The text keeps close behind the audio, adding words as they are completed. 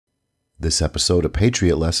This episode of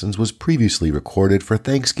Patriot Lessons was previously recorded for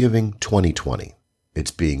Thanksgiving 2020.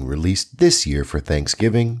 It's being released this year for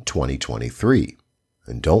Thanksgiving 2023.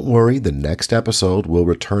 And don't worry, the next episode will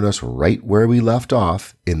return us right where we left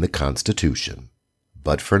off in the Constitution.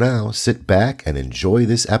 But for now, sit back and enjoy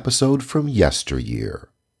this episode from yesteryear.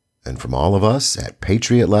 And from all of us at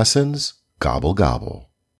Patriot Lessons, gobble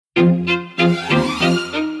gobble.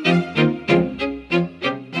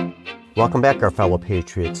 Welcome back, our fellow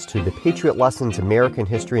patriots, to the Patriot Lessons American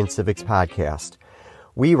History and Civics podcast.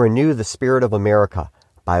 We renew the spirit of America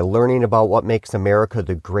by learning about what makes America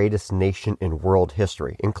the greatest nation in world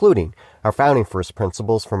history, including our founding first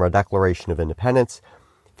principles from our Declaration of Independence,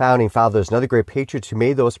 founding fathers and other great patriots who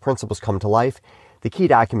made those principles come to life, the key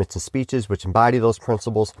documents and speeches which embody those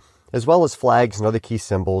principles, as well as flags and other key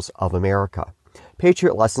symbols of America.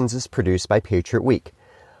 Patriot Lessons is produced by Patriot Week.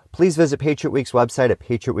 Please visit Patriot Week's website at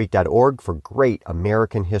patriotweek.org for great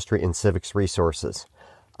American history and civics resources.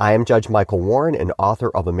 I am Judge Michael Warren and author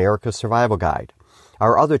of America's Survival Guide.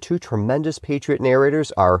 Our other two tremendous Patriot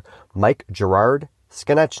narrators are Mike Gerard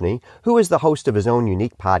Skonechny, who is the host of his own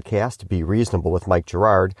unique podcast, Be Reasonable with Mike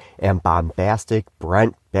Gerard, and bombastic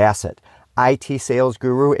Brent Bassett, IT sales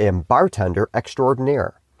guru and bartender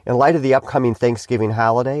extraordinaire. In light of the upcoming Thanksgiving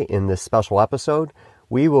holiday, in this special episode,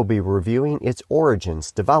 we will be reviewing its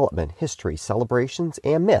origins, development, history, celebrations,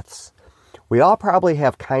 and myths. We all probably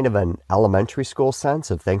have kind of an elementary school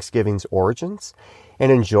sense of Thanksgiving's origins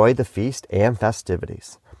and enjoy the feast and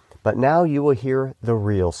festivities. But now you will hear the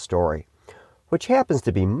real story, which happens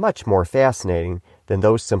to be much more fascinating than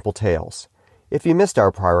those simple tales. If you missed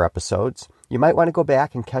our prior episodes, you might want to go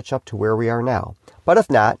back and catch up to where we are now. But if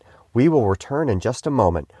not, we will return in just a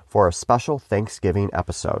moment for a special Thanksgiving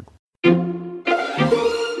episode.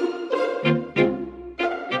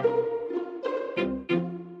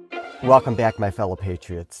 Welcome back, my fellow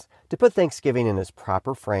patriots. To put Thanksgiving in its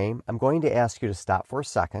proper frame, I'm going to ask you to stop for a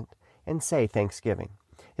second and say Thanksgiving.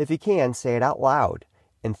 If you can, say it out loud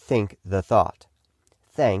and think the thought.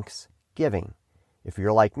 Thanksgiving. If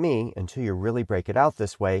you're like me, until you really break it out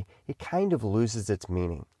this way, it kind of loses its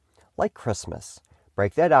meaning. Like Christmas.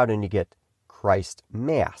 Break that out and you get Christ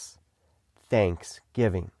Mass.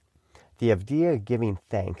 Thanksgiving. The idea of giving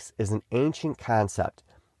thanks is an ancient concept,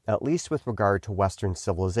 at least with regard to Western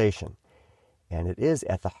civilization, and it is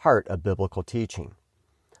at the heart of biblical teaching.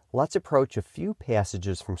 Let's approach a few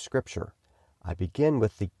passages from Scripture. I begin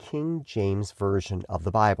with the King James Version of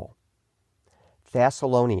the Bible.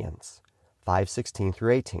 Thessalonians 5:16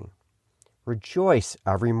 through 18. Rejoice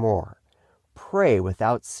evermore, pray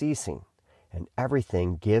without ceasing, and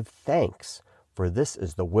everything give thanks, for this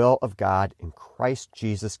is the will of God in Christ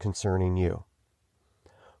Jesus concerning you.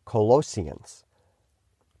 Colossians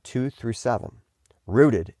 2 through 7.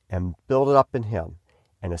 Rooted and builded up in him,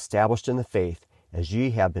 and established in the faith, as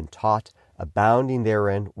ye have been taught, abounding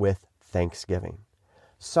therein with thanksgiving.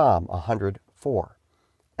 Psalm 104.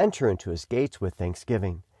 Enter into his gates with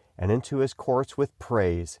thanksgiving, and into his courts with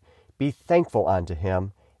praise. Be thankful unto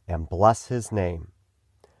him, and bless his name.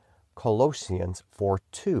 Colossians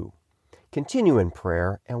 4:2. Continue in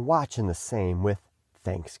prayer, and watch in the same with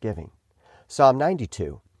thanksgiving. Psalm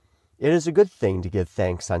 92. It is a good thing to give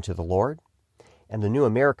thanks unto the Lord. And the New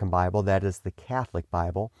American Bible, that is the Catholic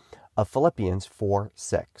Bible, of Philippians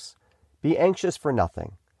 4:6. Be anxious for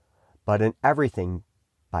nothing, but in everything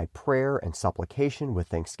by prayer and supplication with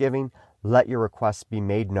thanksgiving, let your requests be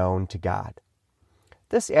made known to God.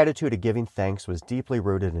 This attitude of giving thanks was deeply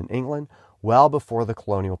rooted in England well before the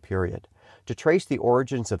colonial period. To trace the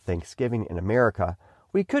origins of Thanksgiving in America,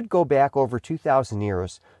 we could go back over 2,000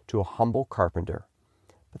 years to a humble carpenter.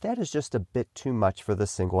 But that is just a bit too much for this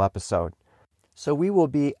single episode. So we will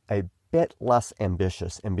be a bit less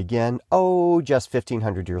ambitious and begin, just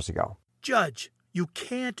 1,500 years ago. Judge, you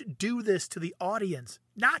can't do this to the audience.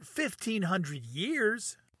 Not 1,500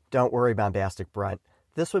 years. Don't worry, bombastic Brent.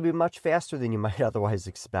 This would be much faster than you might otherwise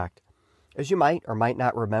expect. As you might or might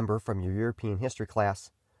not remember from your European history class.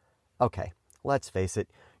 Okay, let's face it,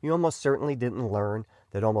 you almost certainly didn't learn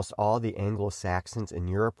that almost all the Anglo-Saxons in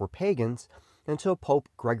Europe were pagans until Pope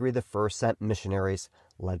Gregory I sent missionaries,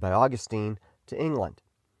 led by Augustine, to England.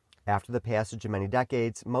 After the passage of many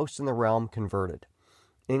decades, most in the realm converted.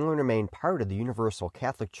 England remained part of the Universal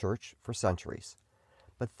Catholic Church for centuries.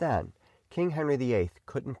 But then, King Henry VIII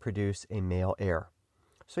couldn't produce a male heir,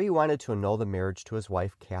 so he wanted to annul the marriage to his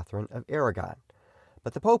wife Catherine of Aragon.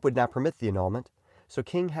 But the Pope would not permit the annulment, so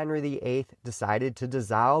King Henry VIII decided to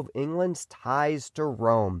dissolve England's ties to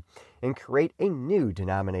Rome and create a new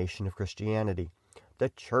denomination of Christianity, the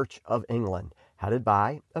Church of England, headed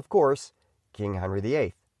by, of course, King Henry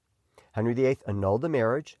VIII. Henry VIII annulled the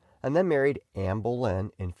marriage, and then married Anne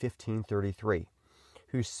Boleyn in 1533,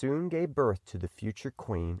 who soon gave birth to the future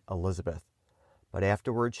Queen Elizabeth. But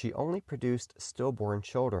afterwards she only produced stillborn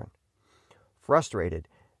children. Frustrated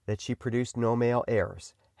that she produced no male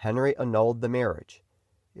heirs, Henry annulled the marriage.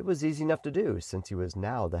 It was easy enough to do, since he was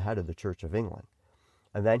now the head of the Church of England.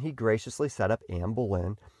 And then he graciously set up Anne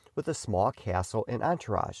Boleyn with a small castle and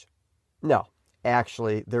entourage. No,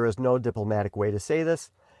 actually, there is no diplomatic way to say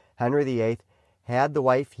this. Henry VIII had the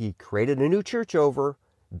wife he created a new church over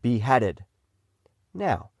beheaded.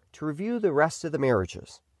 Now, to review the rest of the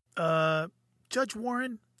marriages. Judge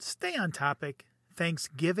Warren, stay on topic.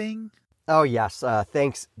 Thanksgiving? Oh, yes.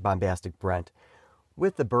 Thanks, Bombastic Brent.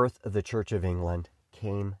 With the birth of the Church of England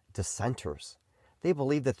came dissenters. They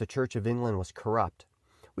believed that the Church of England was corrupt.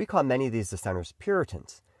 We call many of these dissenters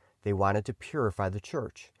Puritans. They wanted to purify the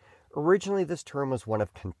church. Originally, this term was one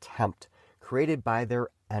of contempt, created by their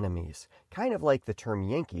enemies, kind of like the term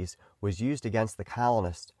Yankees was used against the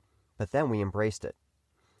colonists, but then we embraced it.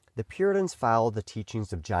 The Puritans followed the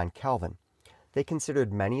teachings of John Calvin. They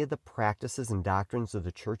considered many of the practices and doctrines of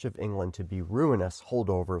the Church of England to be ruinous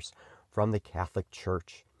holdovers from the Catholic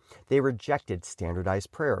Church. They rejected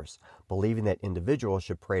standardized prayers, believing that individuals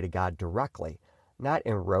should pray to God directly, not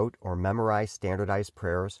in rote or memorized standardized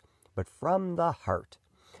prayers, but from the heart.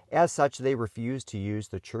 As such, they refused to use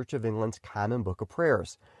the Church of England's Common Book of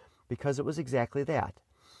Prayers, because it was exactly that,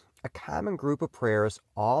 a common group of prayers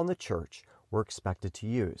all in the church were expected to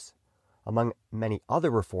use. Among many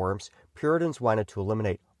other reforms, Puritans wanted to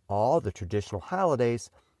eliminate all the traditional holidays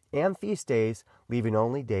and feast days, leaving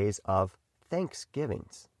only days of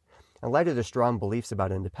Thanksgivings. In light of their strong beliefs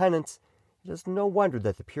about independence, it is no wonder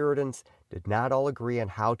that the Puritans did not all agree on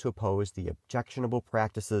how to oppose the objectionable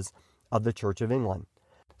practices of the Church of England.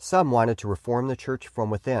 Some wanted to reform the church from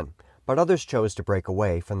within, but others chose to break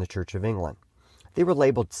away from the Church of England. They were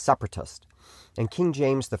labeled separatist, and King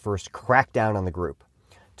James I cracked down on the group.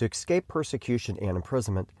 To escape persecution and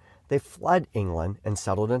imprisonment, they fled England and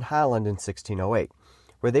settled in Holland in 1608,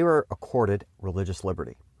 where they were accorded religious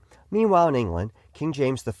liberty. Meanwhile, in England, King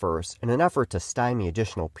James I, in an effort to stymie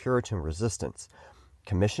additional Puritan resistance,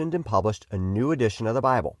 commissioned and published a new edition of the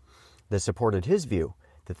Bible that supported his view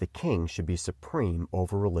that the king should be supreme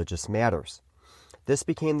over religious matters. This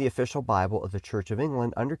became the official Bible of the Church of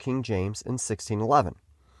England under King James in 1611.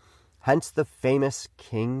 Hence the famous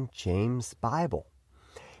King James Bible.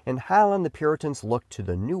 In Holland, the Puritans looked to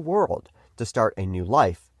the New World to start a new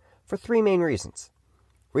life for three main reasons.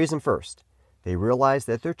 Reason first, they realized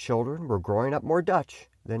that their children were growing up more Dutch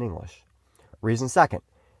than English. Reason second,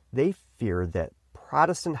 they feared that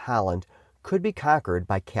Protestant Holland could be conquered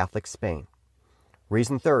by Catholic Spain.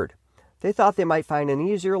 Reason third, they thought they might find an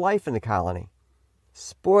easier life in the colony.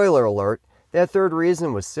 Spoiler alert, that third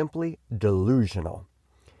reason was simply delusional.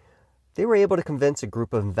 They were able to convince a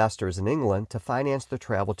group of investors in England to finance their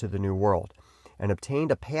travel to the New World and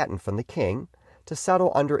obtained a patent from the king to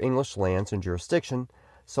settle under English lands and jurisdiction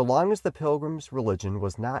so long as the Pilgrims' religion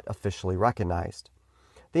was not officially recognized.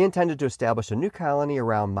 They intended to establish a new colony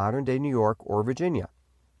around modern-day New York or Virginia.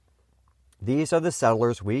 These are the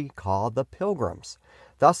settlers we call the Pilgrims.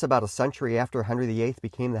 Thus, about a century after Henry VIII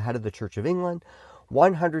became the head of the Church of England,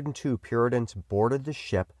 102 Puritans boarded the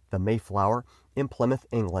ship, the Mayflower, in Plymouth,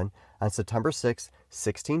 England, on September 6,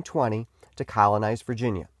 1620, to colonize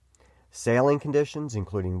Virginia. Sailing conditions,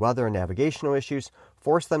 including weather and navigational issues,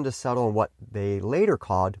 forced them to settle in what they later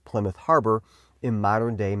called Plymouth Harbor in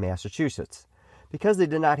modern-day Massachusetts. Because they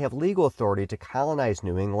did not have legal authority to colonize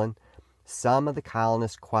New England, some of the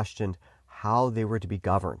colonists questioned how they were to be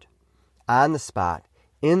governed. On the spot,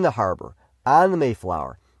 in the harbor, on the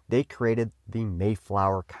Mayflower, they created the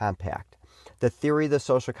Mayflower Compact. The theory of the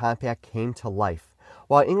social compact came to life.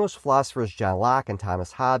 While English philosophers John Locke and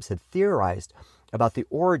Thomas Hobbes had theorized about the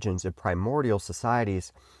origins of primordial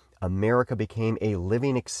societies, America became a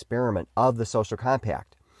living experiment of the social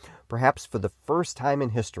compact. Perhaps for the first time in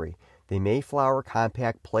history, the Mayflower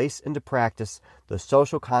Compact placed into practice the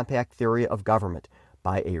social compact theory of government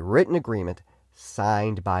by a written agreement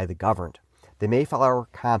signed by the governed. The Mayflower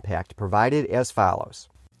Compact provided as follows.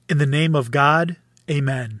 In the name of God,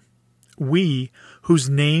 amen. We, whose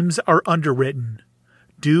names are underwritten,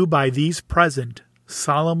 do by these present,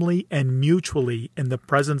 solemnly and mutually in the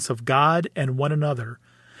presence of God and one another,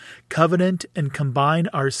 covenant and combine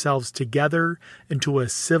ourselves together into a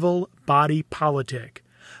civil body politic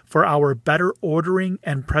for our better ordering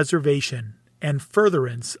and preservation and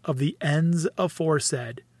furtherance of the ends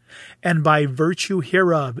aforesaid, and by virtue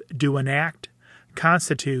hereof do enact,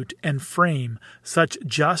 constitute, and frame such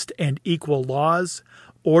just and equal laws,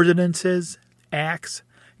 ordinances, acts,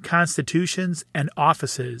 constitutions, and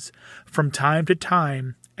offices from time to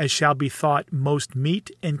time as shall be thought most meet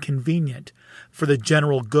and convenient for the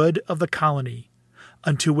general good of the colony,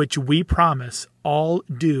 unto which we promise all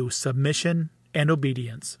due submission and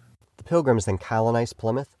obedience. The Pilgrims then colonized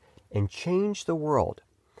Plymouth and changed the world.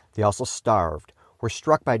 They also starved, were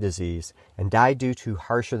struck by disease, and died due to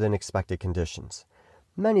harsher than expected conditions.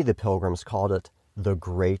 Many of the Pilgrims called it the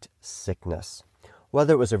Great Sickness.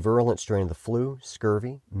 Whether it was a virulent strain of the flu,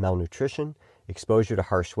 scurvy, malnutrition, exposure to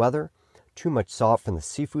harsh weather, too much salt from the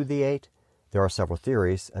seafood they ate, there are several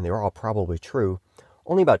theories, and they are all probably true.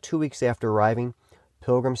 Only about 2 weeks after arriving,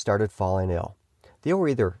 Pilgrims started falling ill. They were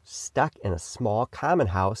either stuck in a small common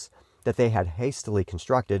house that they had hastily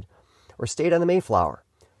constructed or stayed on the Mayflower.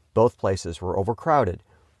 Both places were overcrowded,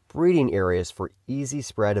 breeding areas for easy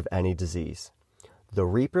spread of any disease. The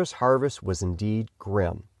reaper's harvest was indeed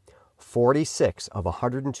grim. 46 of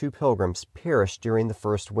 102 Pilgrims perished during the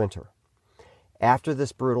first winter. After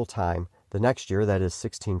this brutal time, the next year, that is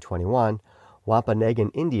 1621, Wampanoag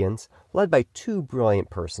Indians, led by two brilliant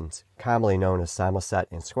persons, commonly known as Samoset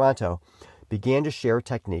and Squanto, began to share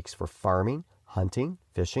techniques for farming, hunting,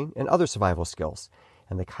 fishing, and other survival skills,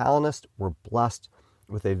 and the colonists were blessed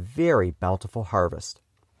with a very bountiful harvest.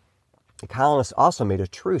 The colonists also made a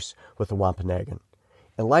truce with the Wampanoag.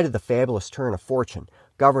 In light of the fabulous turn of fortune,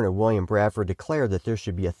 Governor William Bradford declared that there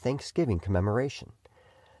should be a Thanksgiving commemoration.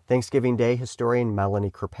 Thanksgiving Day historian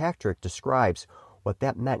Melanie Kirkpatrick describes what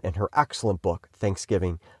that meant in her excellent book,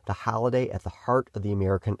 Thanksgiving, the holiday at the heart of the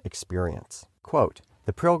American experience. Quote,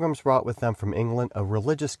 "The Pilgrims brought with them from England a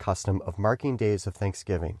religious custom of marking days of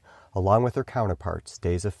Thanksgiving, along with their counterparts,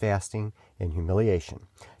 days of fasting and humiliation.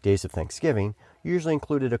 Days of Thanksgiving usually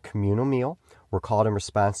included a communal meal, were called in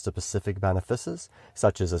response to specific benefices,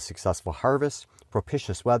 such as a successful harvest,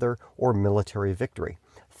 propitious weather, or military victory.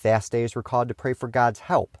 Fast days were called to pray for God's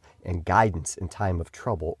help and guidance in time of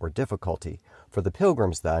trouble or difficulty. For the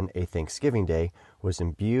Pilgrims, then, a Thanksgiving Day was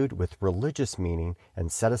imbued with religious meaning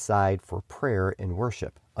and set aside for prayer and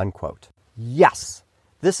worship." Unquote. Yes,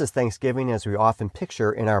 this is Thanksgiving as we often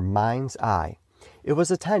picture in our mind's eye. It was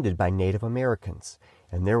attended by Native Americans,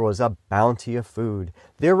 and there was a bounty of food.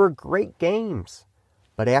 There were great games,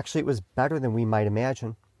 but actually it was better than we might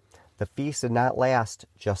imagine. The feast did not last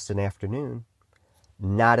just an afternoon,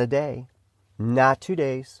 not a day, not 2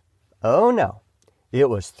 days. Oh no, it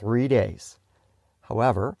was 3 days.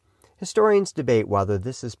 However, historians debate whether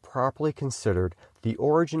this is properly considered the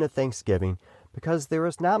origin of Thanksgiving because there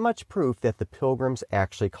is not much proof that the Pilgrims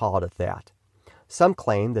actually called it that. Some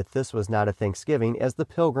claim that this was not a Thanksgiving as the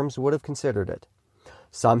Pilgrims would have considered it.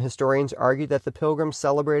 Some historians argue that the Pilgrims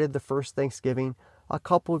celebrated the first Thanksgiving a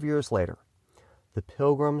couple of years later. The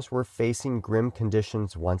Pilgrims were facing grim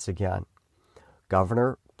conditions once again.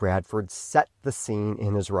 Governor Bradford set the scene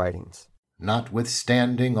in his writings.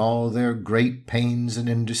 "Notwithstanding all their great pains and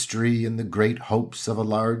industry and the great hopes of a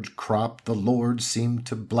large crop, the Lord seemed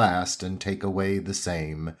to blast and take away the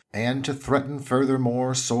same, and to threaten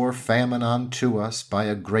furthermore sore famine unto us by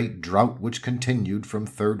a great drought which continued from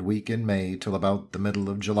 3rd week in May till about the middle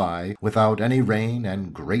of July, without any rain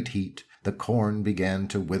and great heat. The corn began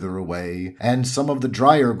to wither away, and some of the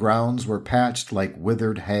drier grounds were patched like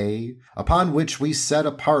withered hay, upon which we set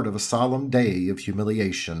a part of a solemn day of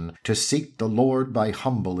humiliation, to seek the Lord by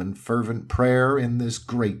humble and fervent prayer in this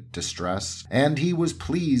great distress, and he was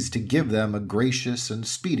pleased to give them a gracious and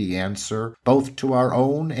speedy answer, both to our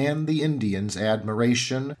own and the Indians'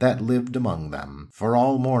 admiration that lived among them. For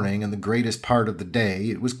all morning and the greatest part of the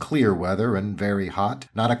day it was clear weather and very hot,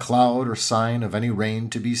 not a cloud or sign of any rain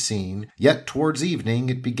to be seen. Yet towards evening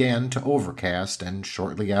it began to overcast, and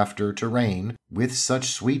shortly after to rain, with such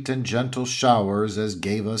sweet and gentle showers as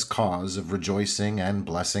gave us cause of rejoicing and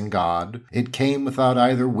blessing God. It came without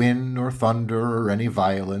either wind or thunder or any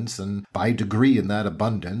violence, and by degree in that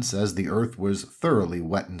abundance, as the earth was thoroughly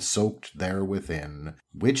wet and soaked there within,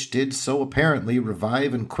 which did so apparently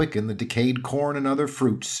revive and quicken the decayed corn and other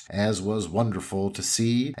fruits, as was wonderful to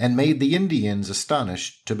see, and made the Indians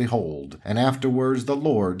astonished to behold. And afterwards the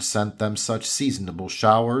Lord sent them such seasonable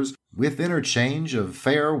showers, with interchange of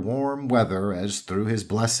fair warm weather, as through his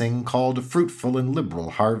blessing called a fruitful and liberal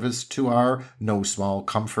harvest to our no small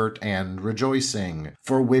comfort and rejoicing,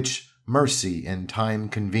 for which mercy in time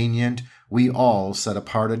convenient we all set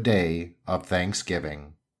apart a day of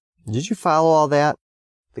thanksgiving." Did you follow all that?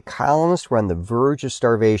 The colonists were on the verge of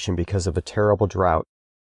starvation because of a terrible drought.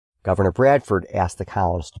 Governor Bradford asked the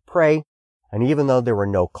colonists to pray, and even though there were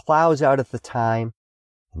no clouds out at the time,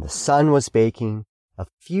 and the sun was baking, a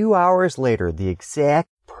few hours later the exact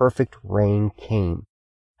perfect rain came.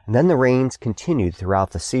 And then the rains continued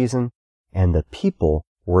throughout the season, and the people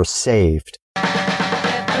were saved.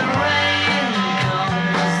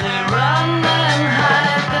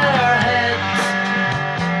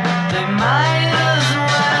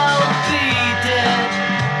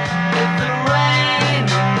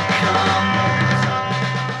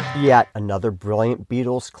 Yet another brilliant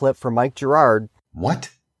Beatles clip from Mike Gerard.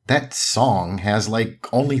 What? That song has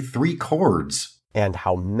only 3 chords. And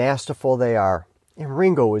how masterful they are. And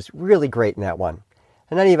Ringo was really great in that one.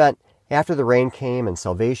 In any event, after the rain came and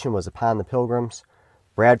salvation was upon the pilgrims,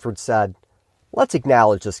 Bradford said, "Let's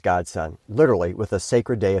acknowledge this godsend, literally with a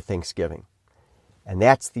sacred day of Thanksgiving." And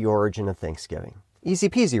that's the origin of Thanksgiving. Easy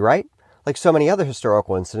peasy, right? Like so many other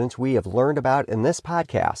historical incidents we have learned about in this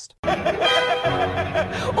podcast.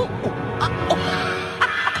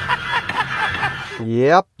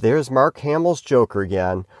 Yep, there's Mark Hamill's Joker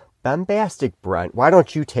again. Bombastic, Brent. Why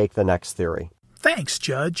don't you take the next theory? Thanks,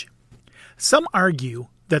 Judge. Some argue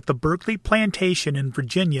that the Berkeley Plantation in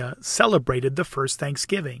Virginia celebrated the first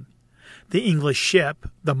Thanksgiving. The English ship,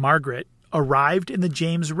 the Margaret, arrived in the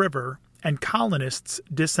James River, and colonists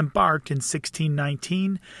disembarked in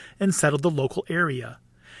 1619 and settled the local area.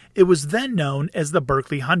 It was then known as the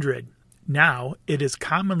Berkeley Hundred. Now it is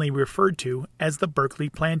commonly referred to as the Berkeley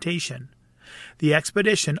Plantation. The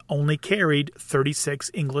expedition only carried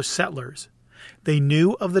 36 English settlers. They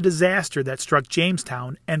knew of the disaster that struck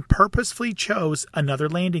Jamestown and purposefully chose another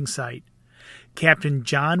landing site. Captain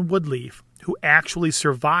John Woodleaf, who actually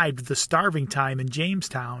survived the starving time in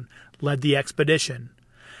Jamestown, led the expedition.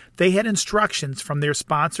 They had instructions from their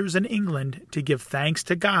sponsors in England to give thanks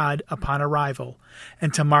to God upon arrival,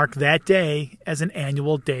 and to mark that day as an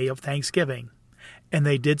annual day of thanksgiving. And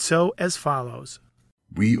they did so as follows.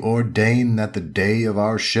 We ordain that the day of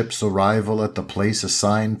our ship's arrival at the place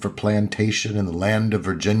assigned for plantation in the land of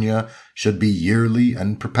Virginia should be yearly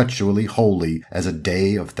and perpetually holy as a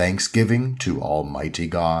day of thanksgiving to Almighty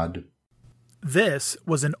God. This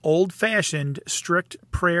was an old-fashioned, strict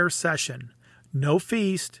prayer session. No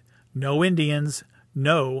feast, no Indians,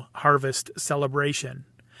 no harvest celebration.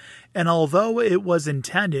 And although it was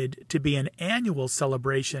intended to be an annual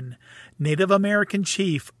celebration, Native American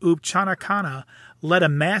chief Upchanacana led a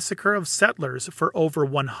massacre of settlers for over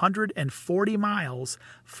 140 miles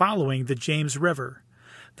following the James River.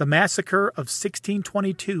 The massacre of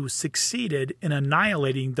 1622 succeeded in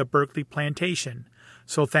annihilating the Berkeley Plantation,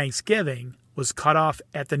 so Thanksgiving was cut off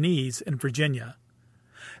at the knees in Virginia.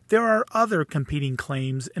 There are other competing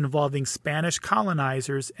claims involving Spanish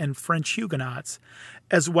colonizers and French Huguenots,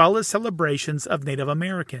 as well as celebrations of Native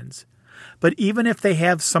Americans. But even if they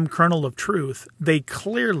have some kernel of truth, they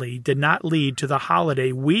clearly did not lead to the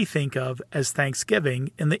holiday we think of as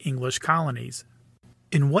Thanksgiving in the English colonies.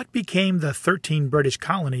 In what became the 13 British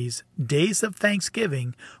colonies, days of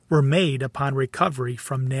Thanksgiving were made upon recovery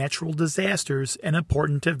from natural disasters and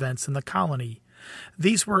important events in the colony.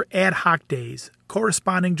 These were ad hoc days,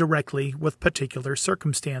 corresponding directly with particular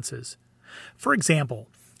circumstances. For example,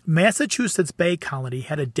 Massachusetts Bay Colony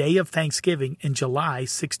had a day of Thanksgiving in July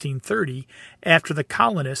 1630 after the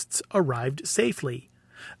colonists arrived safely.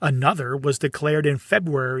 Another was declared in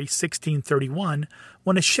February 1631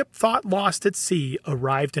 when a ship thought lost at sea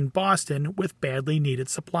arrived in Boston with badly needed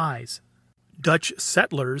supplies. Dutch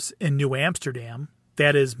settlers in New Amsterdam,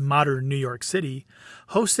 that is modern New York City,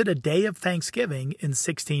 hosted a day of Thanksgiving in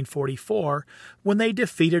 1644 when they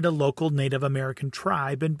defeated a local Native American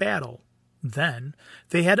tribe in battle. Then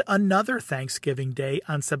they had another Thanksgiving Day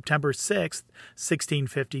on September 6,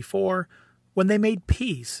 1654, when they made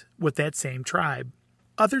peace with that same tribe.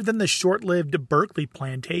 Other than the short-lived Berkeley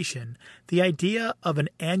Plantation, the idea of an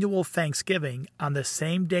annual Thanksgiving on the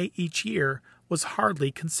same day each year was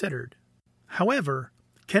hardly considered. However,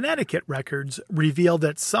 Connecticut records reveal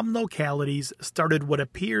that some localities started what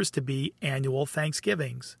appears to be annual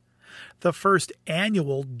Thanksgivings. The first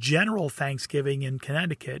annual general Thanksgiving in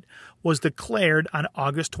Connecticut was declared on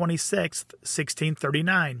August 26,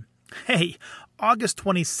 1639. Hey, August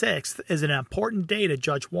 26th is an important day to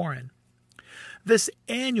Judge Warren. This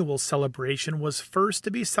annual celebration was first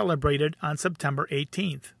to be celebrated on September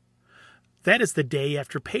 18th. That is the day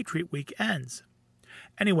after Patriot Week ends.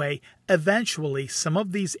 Anyway, eventually some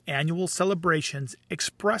of these annual celebrations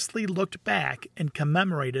expressly looked back and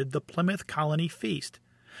commemorated the Plymouth Colony Feast.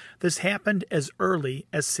 This happened as early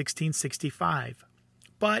as 1665.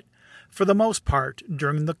 But, for the most part,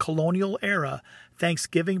 during the colonial era,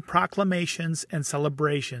 Thanksgiving proclamations and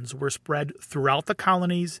celebrations were spread throughout the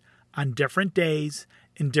colonies on different days,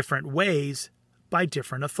 in different ways, by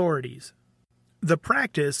different authorities. The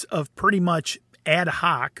practice of pretty much ad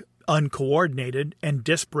hoc, uncoordinated, and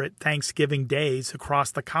disparate Thanksgiving days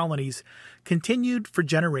across the colonies continued for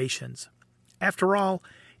generations. After all,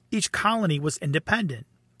 Each colony was independent.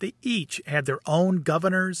 They each had their own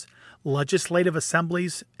governors, legislative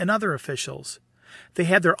assemblies, and other officials. They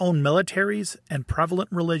had their own militaries and prevalent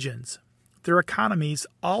religions. Their economies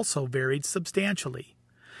also varied substantially.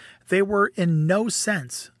 They were in no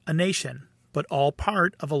sense a nation, but all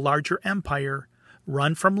part of a larger empire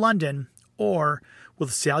run from London or,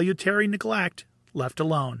 with salutary neglect, left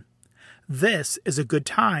alone. This is a good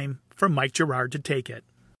time for Mike Gerard to take it.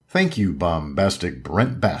 Thank you, bombastic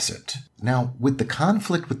Brent Bassett. Now, with the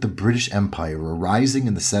conflict with the British Empire arising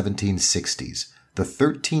in the 1760s, the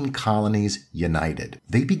 13 colonies united.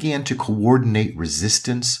 They began to coordinate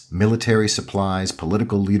resistance, military supplies,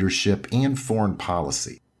 political leadership, and foreign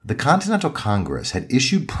policy. The Continental Congress had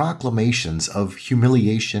issued proclamations of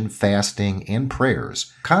humiliation, fasting, and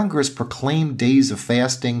prayers. Congress proclaimed days of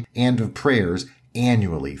fasting and of prayers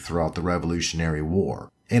annually throughout the Revolutionary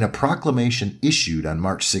War. In a proclamation issued on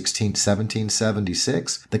March 16,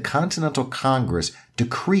 1776, the Continental Congress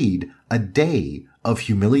decreed a day of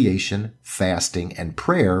humiliation, fasting, and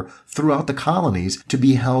prayer throughout the colonies to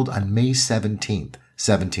be held on May 17,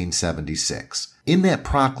 1776. In that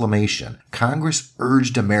proclamation, Congress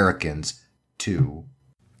urged Americans to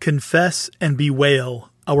confess and bewail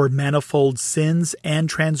our manifold sins and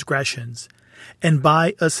transgressions, and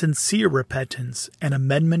by a sincere repentance and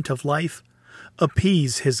amendment of life,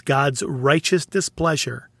 appease his God's righteous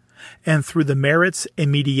displeasure, and through the merits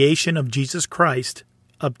and mediation of Jesus Christ,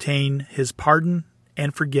 obtain his pardon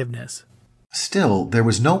and forgiveness. Still, there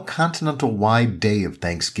was no continental-wide day of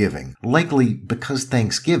Thanksgiving, likely because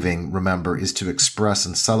Thanksgiving, remember, is to express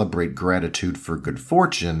and celebrate gratitude for good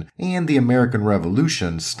fortune, and the American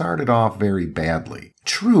Revolution started off very badly.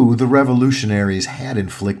 True, the revolutionaries had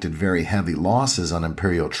inflicted very heavy losses on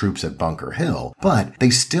Imperial troops at Bunker Hill, but they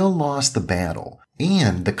still lost the battle.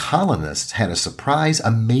 And the colonists had a surprise,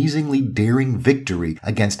 amazingly daring victory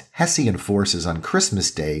against Hessian forces on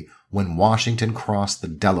Christmas Day when Washington crossed the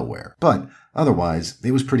Delaware. But otherwise,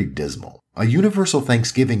 it was pretty dismal. A universal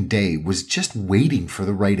Thanksgiving Day was just waiting for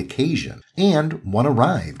the right occasion, and one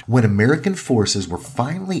arrived when American forces were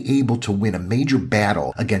finally able to win a major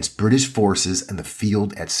battle against British forces in the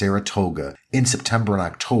field at Saratoga in September and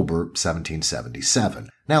October 1777.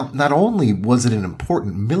 Now, not only was it an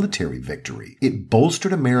important military victory, it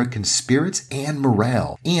bolstered American spirits and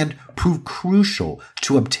morale and proved crucial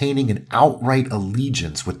to obtaining an outright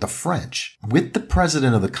allegiance with the French. With the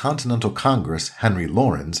president of the Continental Congress, Henry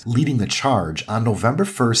Laurens, leading the charge on November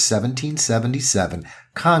 1st, 1777,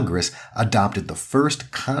 Congress adopted the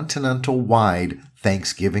first continental-wide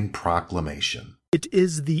Thanksgiving proclamation. It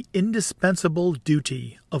is the indispensable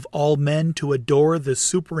duty of all men to adore the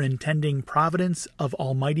superintending providence of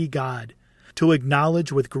Almighty God, to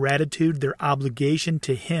acknowledge with gratitude their obligation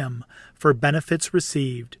to Him for benefits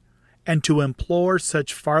received, and to implore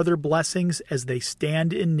such farther blessings as they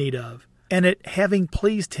stand in need of, and it having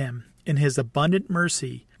pleased Him in His abundant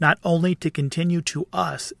mercy, not only to continue to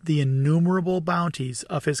us the innumerable bounties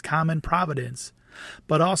of His common providence,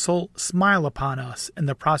 but also smile upon us in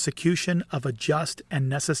the prosecution of a just and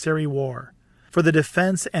necessary war, for the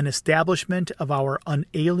defense and establishment of our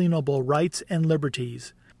unalienable rights and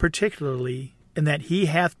liberties, particularly in that He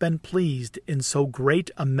hath been pleased in so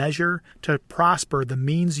great a measure to prosper the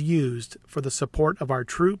means used for the support of our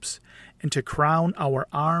troops, and to crown our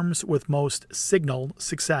arms with most signal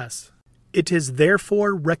success. It is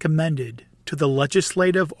therefore recommended to the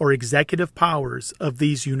legislative or executive powers of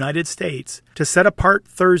these United States to set apart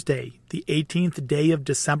Thursday, the 18th day of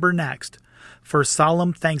December next, for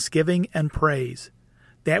solemn thanksgiving and praise,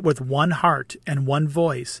 that with one heart and one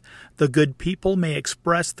voice the good people may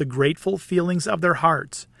express the grateful feelings of their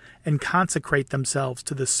hearts and consecrate themselves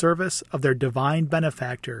to the service of their divine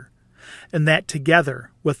benefactor, and that together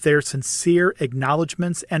with their sincere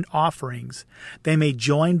acknowledgments and offerings they may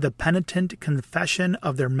join the penitent confession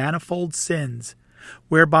of their manifold sins,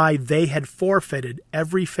 whereby they had forfeited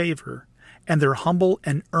every favor, and their humble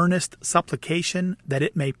and earnest supplication that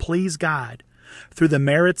it may please God, through the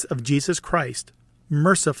merits of Jesus Christ,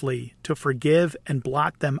 mercifully to forgive and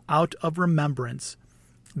blot them out of remembrance,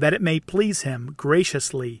 that it may please Him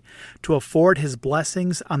graciously to afford His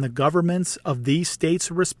blessings on the governments of these states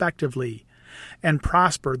respectively, and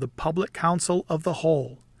prosper the public council of the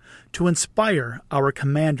whole, to inspire our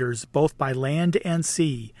commanders both by land and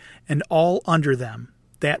sea, and all under them,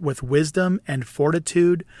 that with wisdom and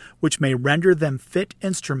fortitude which may render them fit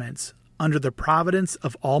instruments, under the providence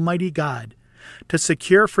of Almighty God, to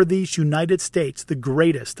secure for these United States the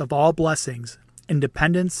greatest of all blessings,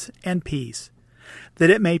 independence and peace, that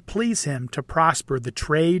it may please Him to prosper the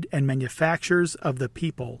trade and manufactures of the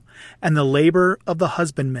people, and the labor of the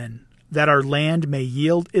husbandman, that our land may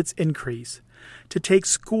yield its increase, to take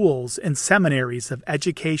schools and seminaries of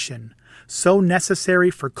education, so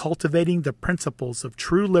necessary for cultivating the principles of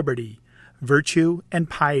true liberty, virtue, and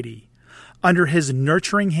piety, under his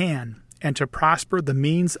nurturing hand, and to prosper the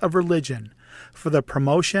means of religion, for the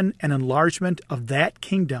promotion and enlargement of that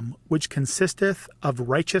kingdom which consisteth of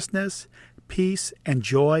righteousness, peace, and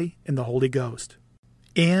joy in the Holy Ghost.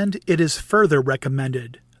 And it is further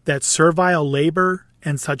recommended that servile labor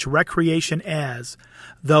and such recreation as,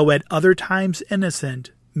 though at other times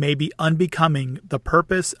innocent, may be unbecoming the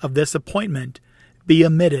purpose of this appointment, be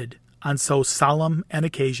omitted on so solemn an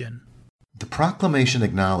occasion. The proclamation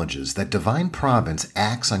acknowledges that divine providence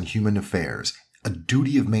acts on human affairs, a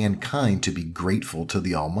duty of mankind to be grateful to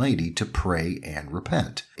the Almighty, to pray and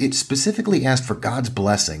repent. It specifically asked for God's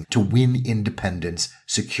blessing to win independence,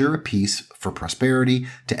 secure a peace, for prosperity,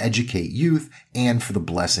 to educate youth, and for the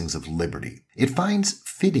blessings of liberty. It finds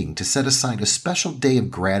fitting to set aside a special day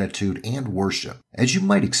of gratitude and worship. As you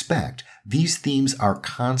might expect, these themes are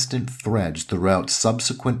constant threads throughout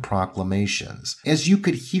subsequent proclamations. As you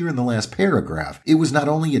could hear in the last paragraph, it was not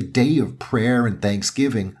only a day of prayer and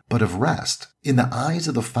thanksgiving, but of rest. In the eyes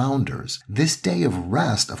of the founders, this day of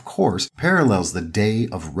rest, of course, parallels the day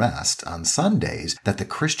of rest on Sundays that the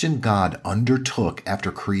Christian God undertook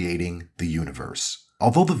after creating the universe.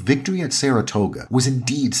 Although the victory at Saratoga was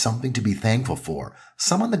indeed something to be thankful for,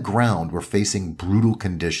 some on the ground were facing brutal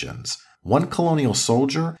conditions. One colonial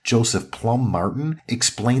soldier, Joseph Plum Martin,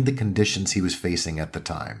 explained the conditions he was facing at the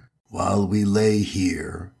time. "While we lay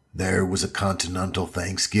here, there was a continental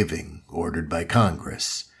Thanksgiving ordered by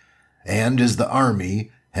Congress. And as the Army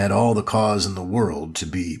had all the cause in the world to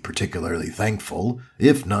be particularly thankful,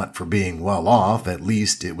 if not for being well off, at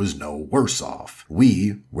least it was no worse off.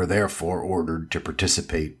 We were therefore ordered to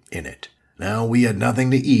participate in it. Now we had nothing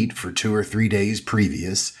to eat for 2 or 3 days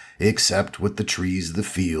previous, except what the trees of the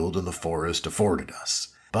field and the forest afforded us.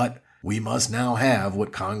 But we must now have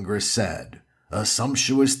what Congress said, a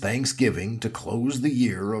sumptuous Thanksgiving to close the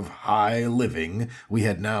year of high living we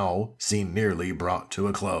had now seen nearly brought to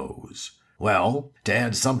a close. Well, to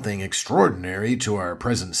add something extraordinary to our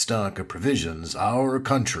present stock of provisions, our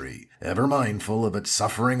country, ever mindful of its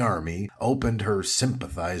suffering army, opened her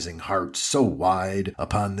sympathizing heart so wide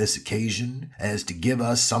upon this occasion as to give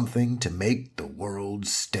us something to make the world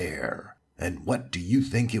stare. And what do you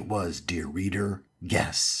think it was, dear reader?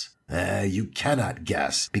 Guess. You cannot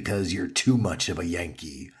guess, because you're too much of a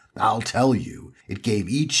Yankee. I'll tell you, it gave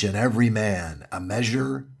each and every man a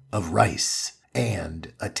measure of rice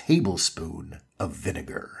and a tablespoon of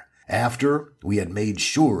vinegar. After we had made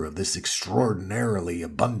sure of this extraordinarily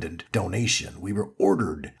abundant donation, we were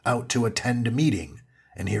ordered out to attend a meeting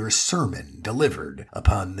and hear a sermon delivered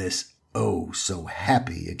upon this so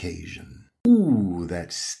happy occasion. Ooh,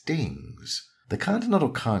 that stings. The Continental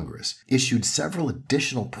Congress issued several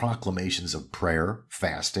additional proclamations of prayer,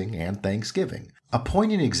 fasting, and thanksgiving. A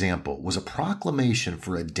poignant example was a proclamation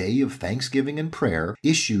for a day of thanksgiving and prayer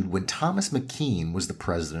issued when Thomas McKean was the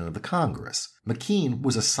president of the Congress. McKean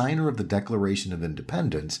was a signer of the Declaration of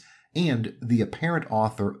Independence and the apparent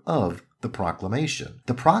author of the proclamation.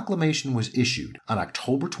 The proclamation was issued on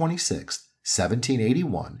October 26th,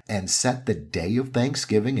 1781, and set the day of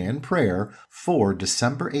thanksgiving and prayer for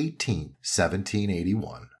December 18,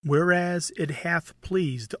 1781. Whereas it hath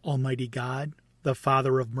pleased Almighty God, the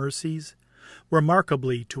Father of mercies,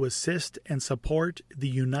 remarkably to assist and support the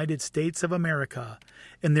United States of America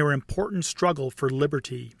in their important struggle for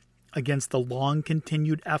liberty against the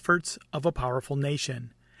long-continued efforts of a powerful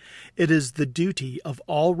nation, it is the duty of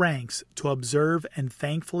all ranks to observe and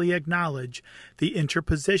thankfully acknowledge the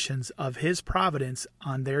interpositions of His providence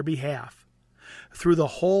on their behalf. Through the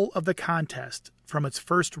whole of the contest, from its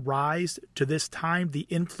first rise to this time, the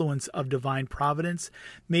influence of divine providence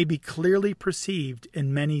may be clearly perceived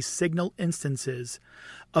in many signal instances,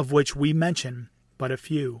 of which we mention but a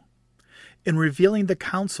few. In revealing the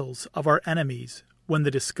counsels of our enemies, when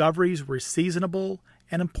the discoveries were seasonable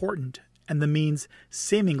and important, and the means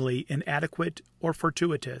seemingly inadequate or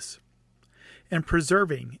fortuitous. In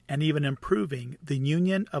preserving and even improving the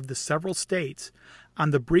union of the several states,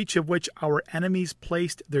 on the breach of which our enemies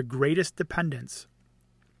placed their greatest dependence.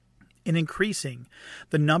 In increasing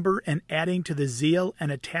the number and adding to the zeal and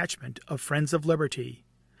attachment of friends of liberty.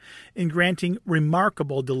 In granting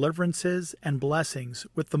remarkable deliverances and blessings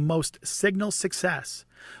with the most signal success,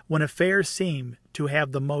 when affairs seem to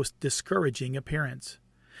have the most discouraging appearance.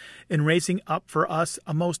 In raising up for us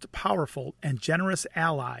a most powerful and generous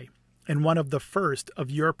ally, and one of the first of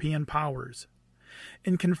European powers.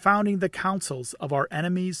 in confounding the counsels of our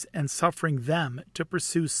enemies and suffering them to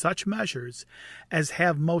pursue such measures as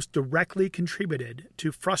have most directly contributed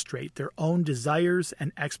to frustrate their own desires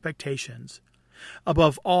and expectations.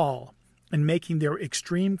 Above all, in making their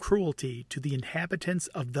extreme cruelty to the inhabitants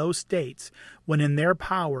of those states when in their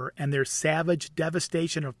power and their savage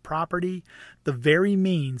devastation of property, the very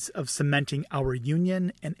means of cementing our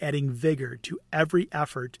union and adding vigor to every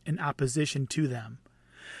effort in opposition to them.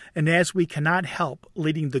 And as we cannot help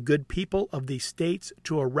leading the good people of these states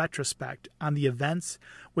to a retrospect on the events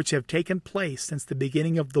which have taken place since the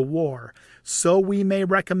beginning of the war, so we may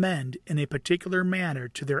recommend in a particular manner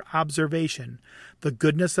to their observation the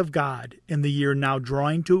goodness of God in the year now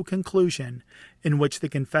drawing to a conclusion, in which the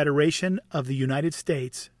Confederation of the United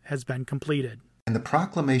States has been completed. And the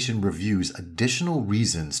proclamation reviews additional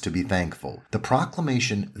reasons to be thankful. The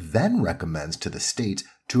proclamation then recommends to the states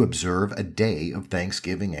to observe a day of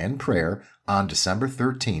thanksgiving and prayer on December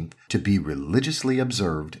 13th to be religiously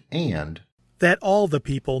observed, and that all the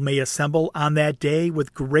people may assemble on that day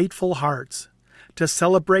with grateful hearts, to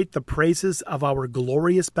celebrate the praises of our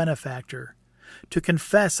glorious benefactor, to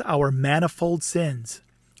confess our manifold sins,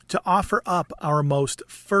 to offer up our most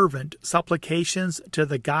fervent supplications to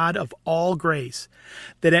the God of all grace,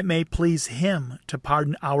 that it may please Him to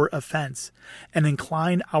pardon our offense and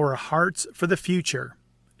incline our hearts for the future,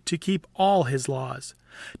 to keep all His laws,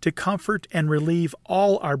 to comfort and relieve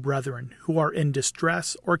all our brethren who are in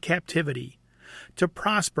distress or captivity, to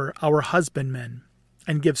prosper our husbandmen,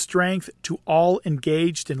 and give strength to all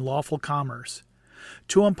engaged in lawful commerce,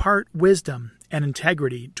 to impart wisdom and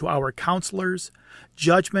integrity to our counselors,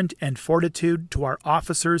 judgment and fortitude to our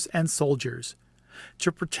officers and soldiers,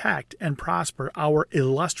 to protect and prosper our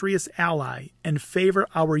illustrious ally and favor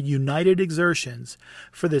our united exertions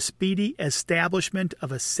for the speedy establishment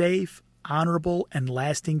of a safe, honorable, and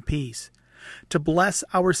lasting peace, to bless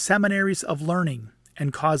our seminaries of learning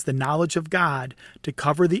and cause the knowledge of God to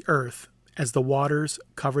cover the earth as the waters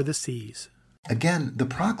cover the seas. Again, the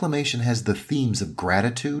proclamation has the themes of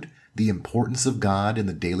gratitude, the importance of God in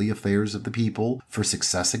the daily affairs of the people, for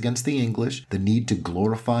success against the English, the need to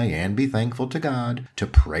glorify and be thankful to God, to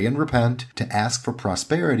pray and repent, to ask for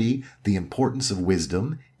prosperity, the importance of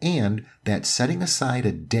wisdom, and that setting aside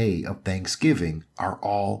a day of thanksgiving are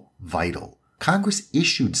all vital. Congress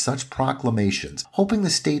issued such proclamations, hoping the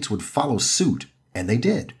states would follow suit, and they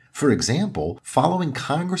did. For example, following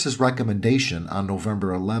Congress's recommendation on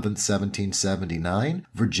November 11, 1779,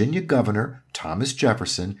 Virginia Governor Thomas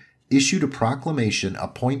Jefferson issued a proclamation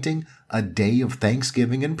appointing a day of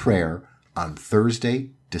thanksgiving and prayer on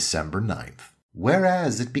Thursday, December 9th.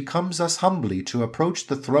 Whereas it becomes us humbly to approach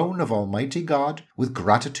the throne of Almighty God with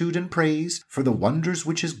gratitude and praise for the wonders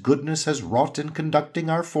which His goodness has wrought in conducting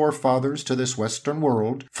our forefathers to this western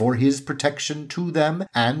world, for His protection to them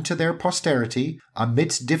and to their posterity,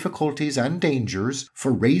 amidst difficulties and dangers,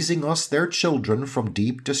 for raising us their children from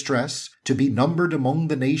deep distress, to be numbered among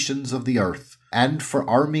the nations of the earth, and for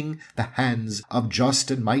arming the hands of just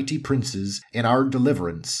and mighty princes in our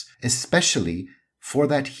deliverance, especially for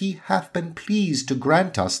that He hath been pleased to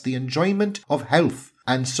grant us the enjoyment of health,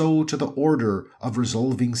 and so to the order of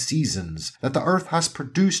resolving seasons, that the earth has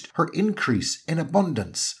produced her increase in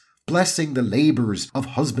abundance, blessing the labours of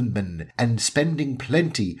husbandmen, and spending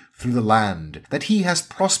plenty through the land, that He has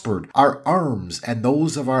prospered our arms and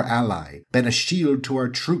those of our ally, been a shield to our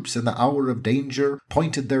troops in the hour of danger,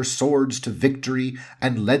 pointed their swords to victory,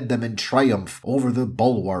 and led them in triumph over the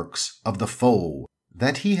bulwarks of the foe,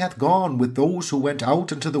 that He hath gone with those who went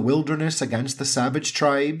out into the wilderness against the savage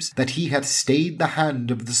tribes, that He hath stayed the hand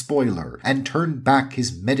of the spoiler, and turned back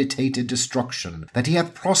his meditated destruction, that He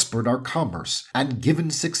hath prospered our commerce, and given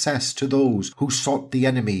success to those who sought the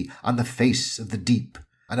enemy on the face of the deep,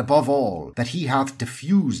 and above all, that He hath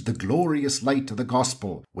diffused the glorious light of the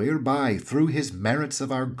gospel, whereby through His merits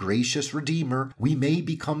of our gracious Redeemer we may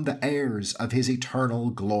become the heirs of His eternal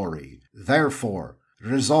glory. Therefore,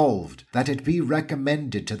 resolved that it be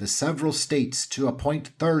recommended to the several states to appoint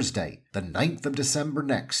Thursday, the 9th of December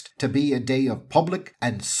next, to be a day of public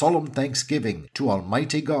and solemn thanksgiving to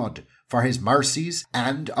Almighty God for His mercies,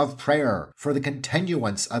 and of prayer for the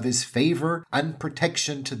continuance of His favor and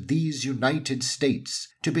protection to these United States,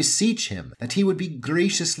 to beseech Him that He would be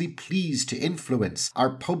graciously pleased to influence our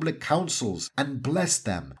public councils and bless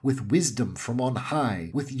them with wisdom from on high,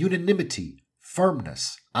 with unanimity,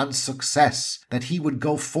 firmness, and success, that he would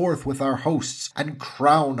go forth with our hosts and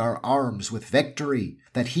crown our arms with victory,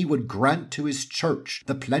 that he would grant to his church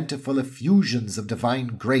the plentiful effusions of divine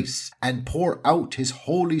grace, and pour out his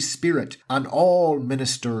Holy Spirit on all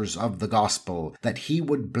ministers of the gospel, that he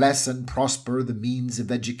would bless and prosper the means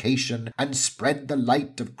of education, and spread the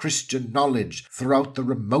light of Christian knowledge throughout the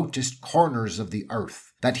remotest corners of the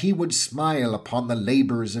earth, that he would smile upon the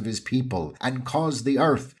labors of his people, and cause the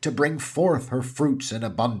earth to bring forth her fruits in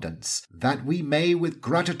abundance, that we may with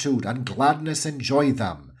gratitude and gladness enjoy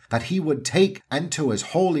them, that he would take into his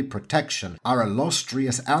holy protection our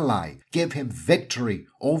illustrious ally, give him victory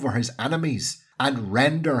over his enemies, and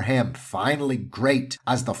render him finally great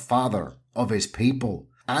as the father of his people,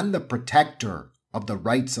 and the protector of the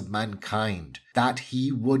rights of mankind, that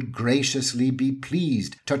he would graciously be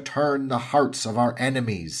pleased to turn the hearts of our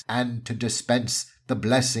enemies, and to dispense the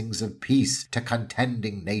blessings of peace to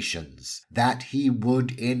contending nations, that he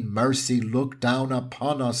would in mercy look down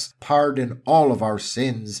upon us, pardon all of our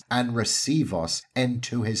sins, and receive us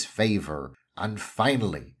into his favor, and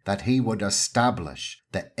finally, that he would establish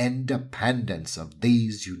the independence of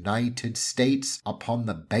these United States upon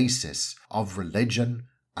the basis of religion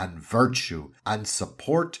and virtue, and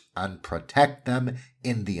support and protect them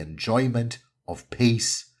in the enjoyment of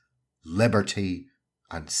peace, liberty,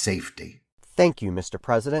 and safety. Thank you, Mr.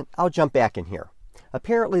 President. I'll jump back in here.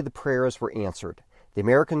 Apparently the prayers were answered. The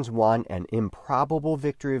Americans won an improbable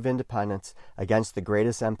victory of independence against the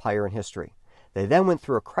greatest empire in history. They then went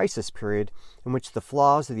through a crisis period in which the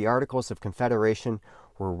flaws of the Articles of Confederation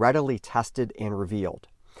were readily tested and revealed.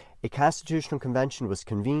 A constitutional convention was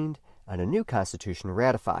convened and a new constitution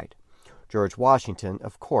ratified. George Washington,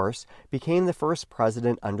 of course, became the first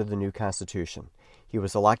president under the new constitution. He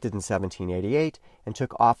was elected in 1788 and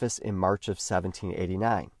took office in March of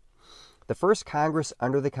 1789. The first Congress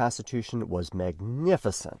under the Constitution was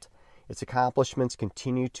magnificent. Its accomplishments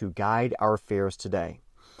continue to guide our affairs today.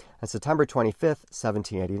 On September 25,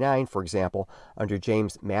 1789, for example, under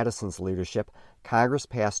James Madison's leadership, Congress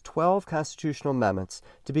passed 12 constitutional amendments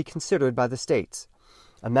to be considered by the states.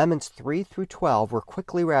 Amendments 3 through 12 were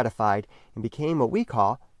quickly ratified and became what we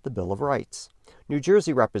call the Bill of Rights. New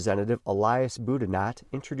Jersey Representative Elias Boudinot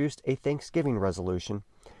introduced a Thanksgiving resolution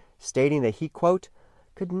stating that he, quote,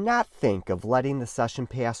 could not think of letting the session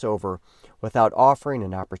pass over without offering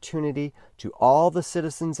an opportunity to all the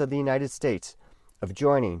citizens of the United States of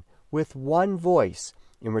joining with one voice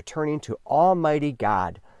in returning to Almighty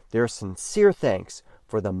God their sincere thanks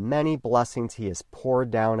for the many blessings he has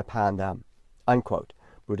poured down upon them, unquote.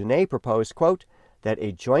 Boudinot proposed, quote, that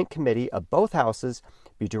a joint committee of both houses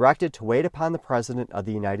be directed to wait upon the President of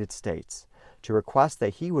the United States, to request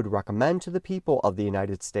that he would recommend to the people of the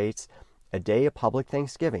United States a day of public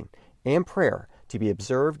thanksgiving and prayer to be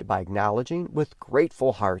observed by acknowledging with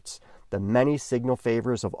grateful hearts the many signal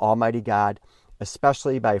favors of Almighty God,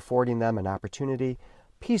 especially by affording them an opportunity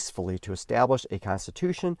peacefully to establish a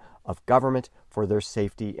constitution of government for their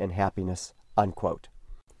safety and happiness, unquote.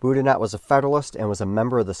 Boudinot was a Federalist and was a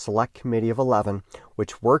member of the Select Committee of 11,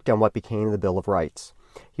 which worked on what became the Bill of Rights.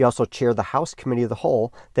 He also chaired the House Committee of the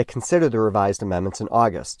Whole that considered the revised amendments in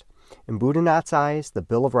August. In Boudinot's eyes, the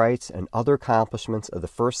Bill of Rights and other accomplishments of the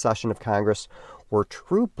first session of Congress were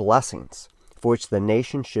true blessings for which the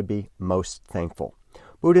nation should be most thankful.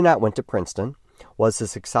 Boudinot went to Princeton, was a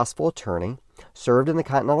successful attorney, served in the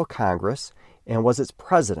Continental Congress, and was its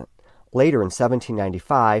president. Later in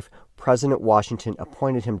 1795, President Washington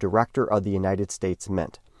appointed him director of the United States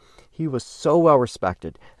Mint. He was so well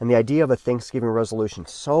respected, and the idea of a Thanksgiving resolution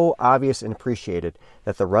so obvious and appreciated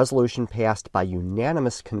that the resolution passed by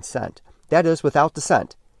unanimous consent. That is, without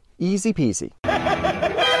dissent. Easy peasy.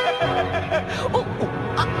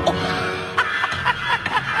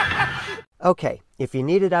 Okay, if you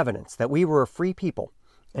needed evidence that we were a free people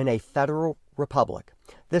in a federal republic,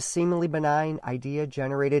 this seemingly benign idea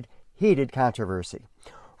generated heated controversy.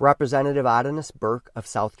 Representative Adonis Burke of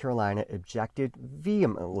South Carolina objected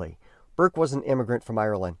vehemently. Burke was an immigrant from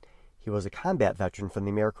Ireland. He was a combat veteran from the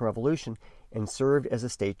American Revolution and served as a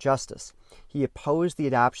state justice. He opposed the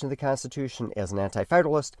adoption of the Constitution as an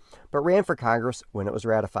anti-federalist, but ran for Congress when it was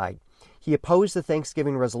ratified. He opposed the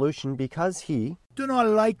Thanksgiving resolution because he do not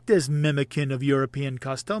like this mimicking of European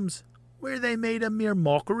customs, where they made a mere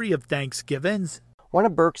mockery of Thanksgivings. One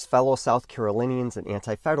of Burke's fellow South Carolinians and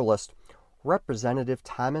anti-federalist, Representative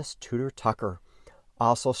Thomas Tudor Tucker,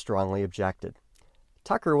 also strongly objected.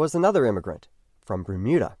 Tucker was another immigrant from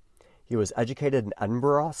Bermuda. He was educated in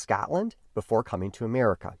Edinburgh, Scotland, before coming to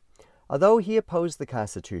America. Although he opposed the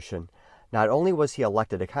Constitution, not only was he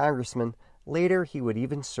elected a congressman, later he would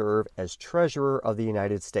even serve as Treasurer of the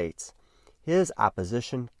United States. his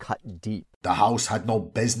opposition cut deep. The House had no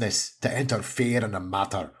business to interfere in a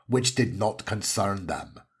matter which did not concern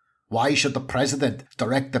them. Why should the President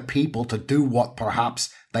direct the people to do what perhaps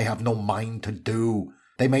they have no mind to do?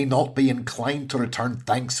 They may not be inclined to return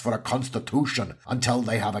thanks for a constitution until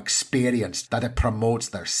they have experienced that it promotes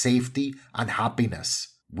their safety and happiness.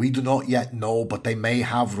 We do not yet know, but they may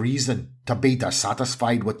have reason to be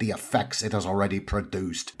dissatisfied with the effects it has already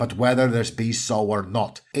produced. But whether this be so or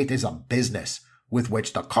not, it is a business with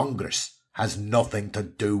which the Congress has nothing to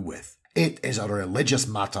do with. It is a religious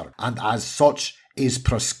matter, and as such is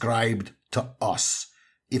prescribed to us.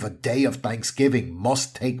 If a day of thanksgiving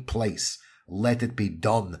must take place, let it be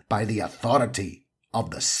done by the authority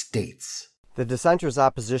of the states. The dissenters'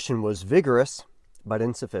 opposition was vigorous, but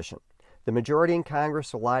insufficient. The majority in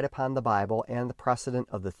Congress relied upon the Bible and the precedent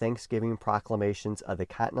of the Thanksgiving proclamations of the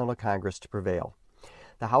Continental Congress to prevail.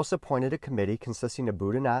 The House appointed a committee consisting of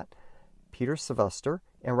Boudinot, Peter Sylvester,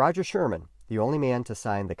 and Roger Sherman, the only man to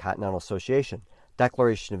sign the Continental Association,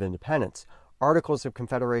 Declaration of Independence, Articles of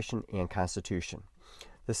Confederation, and Constitution.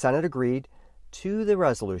 The Senate agreed to the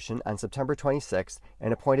resolution on September 26th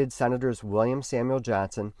and appointed Senators William Samuel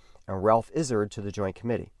Johnson and Ralph Izard to the Joint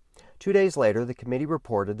Committee. 2 days later, the committee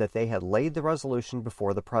reported that they had laid the resolution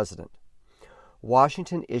before the President.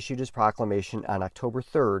 Washington issued his proclamation on October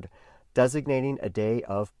 3rd, designating a day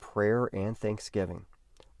of prayer and thanksgiving.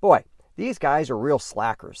 Boy, these guys are real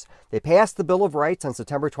slackers. They passed the Bill of Rights on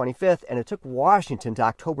September 25th, and it took Washington to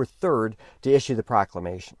October 3rd to issue the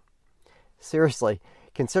proclamation. Seriously,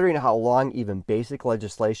 considering how long even basic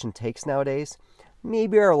legislation takes nowadays,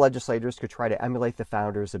 maybe our legislators could try to emulate the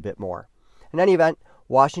founders a bit more. In any event,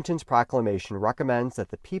 Washington's proclamation recommends that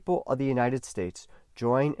the people of the United States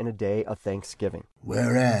join in a day of thanksgiving.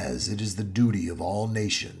 Whereas it is the duty of all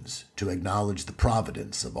nations to acknowledge the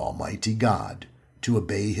providence of Almighty God, to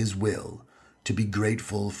obey His will, to be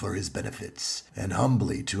grateful for His benefits, and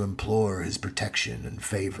humbly to implore His protection and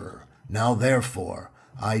favor. Now therefore,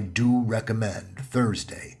 I do recommend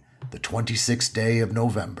Thursday, the 26th day of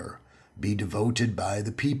November, be devoted by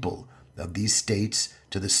the people of these states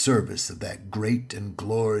to the service of that great and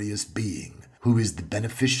glorious being, who is the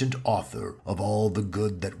beneficent author of all the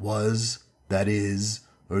good that was, that is,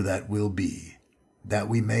 or that will be, that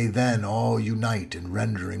we may then all unite in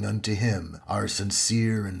rendering unto Him our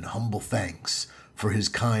sincere and humble thanks for His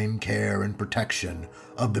kind care and protection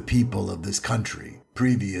of the people of this country,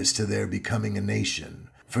 previous to their becoming a nation,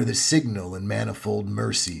 for the signal and manifold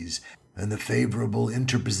mercies and the favorable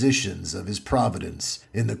interpositions of His providence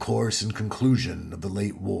in the course and conclusion of the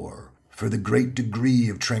late war, for the great degree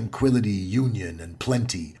of tranquility, union, and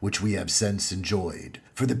plenty which we have since enjoyed,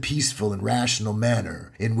 for the peaceful and rational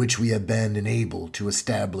manner in which we have been enabled to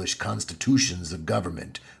establish constitutions of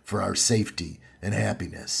government for our safety and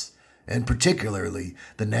happiness, and particularly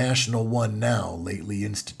the national one now lately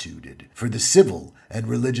instituted, for the civil and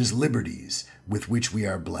religious liberties with which we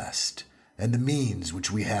are blessed, and the means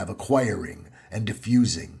which we have acquiring and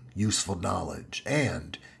diffusing useful knowledge,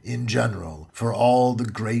 and, in general, for all the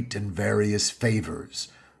great and various favors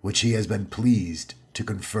which He has been pleased to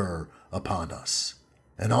confer upon us.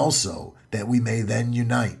 And also that we may then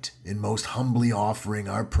unite in most humbly offering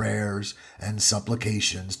our prayers and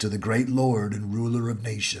supplications to the great Lord and ruler of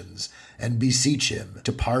nations, and beseech Him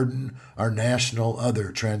to pardon our national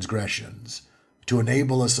other transgressions, to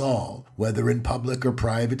enable us all, whether in public or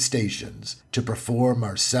private stations, to perform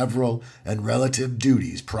our several and relative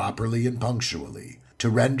duties properly and punctually, to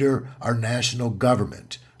render our national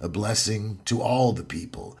government a blessing to all the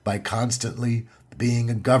people by constantly being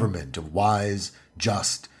a government of wise,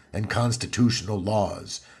 just, and constitutional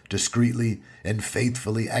laws, discreetly and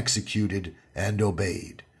faithfully executed and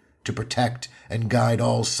obeyed, to protect and guide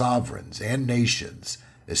all sovereigns and nations,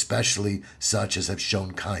 especially such as have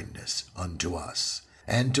shown kindness unto us,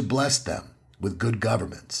 and to bless them with good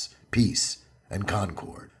governments, peace, and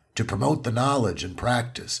concord, to promote the knowledge and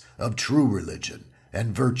practice of true religion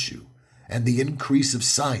and virtue, and the increase of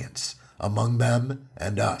science among them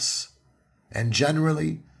and us, and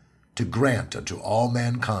generally to grant unto all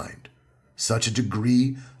mankind such a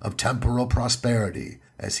degree of temporal prosperity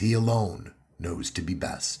as He alone knows to be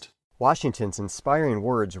best. Washington's inspiring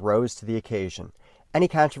words rose to the occasion. Any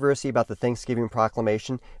controversy about the Thanksgiving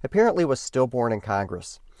Proclamation apparently was stillborn in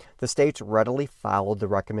Congress. The states readily followed the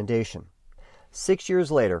recommendation. 6 years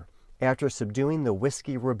later, after subduing the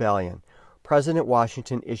Whiskey Rebellion, President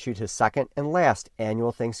Washington issued his second and last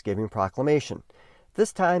annual Thanksgiving Proclamation,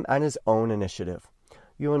 this time on his own initiative.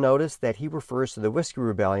 You will notice that he refers to the Whiskey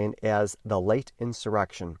Rebellion as the late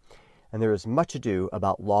insurrection, and there is much ado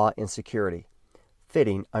about law and security.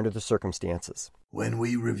 fitting under the circumstances. When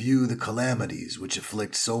we review the calamities which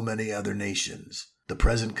afflict so many other nations, the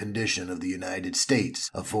present condition of the United States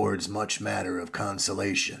affords much matter of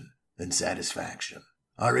consolation and satisfaction.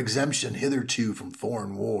 Our exemption hitherto from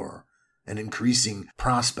foreign war, an increasing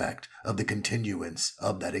prospect of the continuance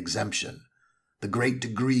of that exemption, the great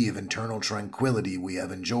degree of internal tranquility we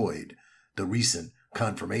have enjoyed, the recent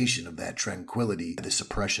confirmation of that tranquility by the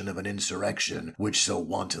suppression of an insurrection which so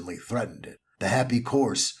wantonly threatened it, the happy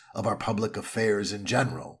course of our public affairs in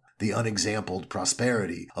general, the unexampled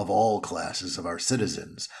prosperity of all classes of our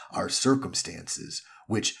citizens, are circumstances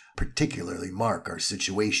which particularly mark our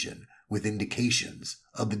situation with indications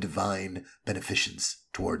of the divine beneficence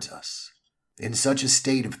towards us. In such a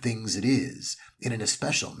state of things it is, in an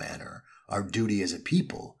especial manner, our duty as a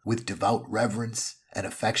people, with devout reverence and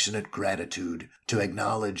affectionate gratitude, to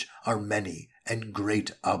acknowledge our many and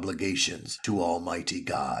great obligations to Almighty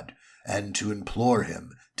God, and to implore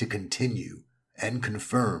Him to continue and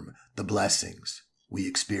confirm the blessings we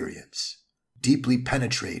experience. Deeply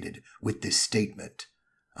penetrated with this statement,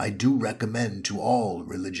 I do recommend to all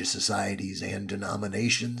religious societies and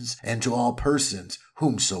denominations, and to all persons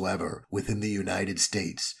whomsoever within the United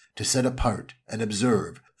States, to set apart and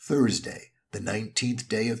observe Thursday, the 19th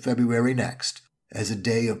day of February next, as a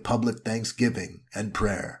day of public thanksgiving and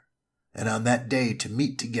prayer, and on that day to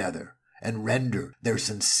meet together and render their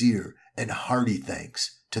sincere and hearty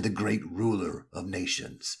thanks to the great ruler of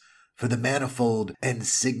nations, for the manifold and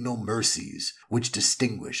signal mercies which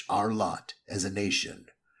distinguish our lot as a nation,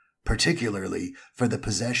 particularly for the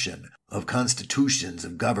possession of constitutions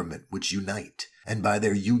of government which unite, and by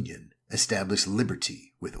their union establish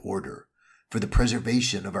liberty with order, for the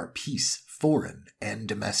preservation of our peace, foreign and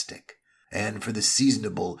domestic, and for the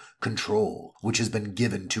seasonable control which has been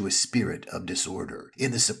given to a spirit of disorder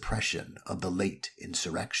in the suppression of the late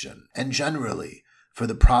insurrection, and generally for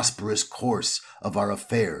the prosperous course of our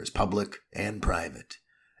affairs, public and private,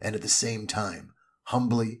 and at the same time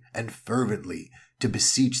humbly and fervently to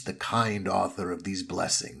beseech the kind author of these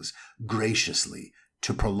blessings graciously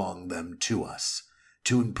to prolong them to us,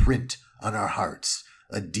 to imprint on our hearts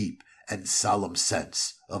a deep and solemn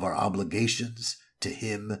sense of our obligations to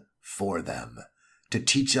Him for them, to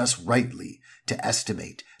teach us rightly to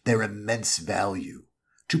estimate their immense value,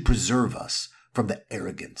 to preserve us from the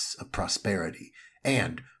arrogance of prosperity,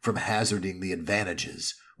 and from hazarding the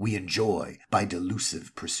advantages we enjoy by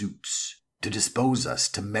delusive pursuits, to dispose us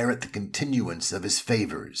to merit the continuance of His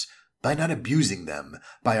favors by not abusing them,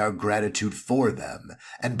 by our gratitude for them,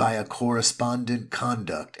 and by a correspondent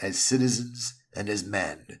conduct as citizens and as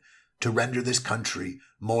men, to render this country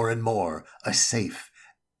more and more a safe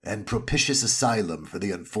and propitious asylum for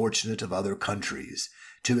the unfortunate of other countries,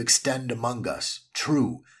 to extend among us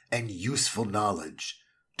true and useful knowledge,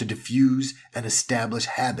 to diffuse and establish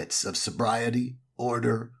habits of sobriety,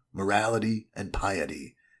 order, morality, and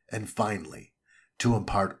piety, and finally, to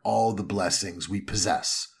impart all the blessings we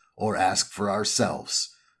possess or ask for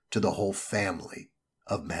ourselves to the whole family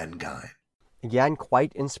of mankind. Again,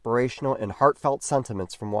 quite inspirational and heartfelt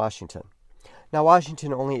sentiments from Washington. Now,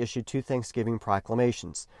 Washington only issued 2 Thanksgiving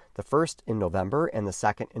proclamations, the first in November and the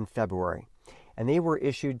second in February, and they were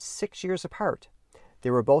issued 6 years apart.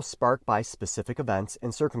 They were both sparked by specific events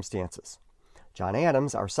and circumstances. John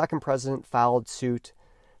Adams, our second president, followed suit,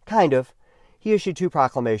 kind of. He issued 2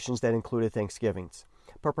 proclamations that included Thanksgivings,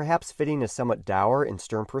 but perhaps fitting a somewhat dour and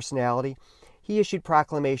stern personality, he issued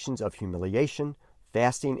proclamations of humiliation,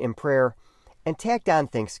 fasting, and prayer, and tacked on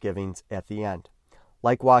Thanksgivings at the end.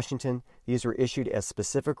 Like Washington, these were issued as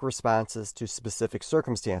specific responses to specific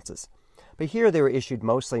circumstances. But here they were issued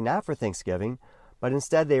mostly not for Thanksgiving, but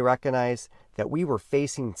instead they recognized that we were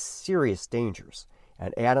facing serious dangers,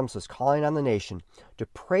 and Adams was calling on the nation to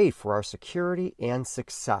pray for our security and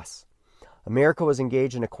success. America was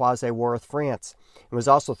engaged in a quasi-war with France and was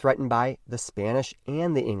also threatened by the Spanish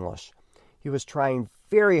and the English. He was trying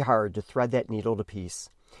very hard to thread that needle to peace.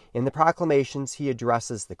 In the proclamations, he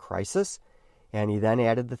addresses the crisis, and he then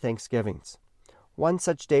added the Thanksgivings. One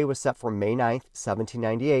such day was set for May 9th,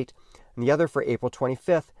 1798, and the other for April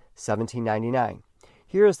 25th, 1799.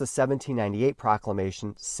 Here is the 1798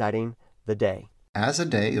 proclamation setting the day. As a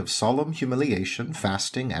day of solemn humiliation,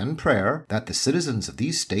 fasting, and prayer, that the citizens of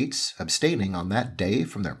these states, abstaining on that day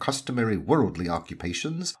from their customary worldly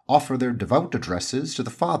occupations, offer their devout addresses to the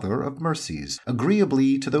Father of mercies,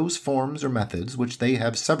 agreeably to those forms or methods which they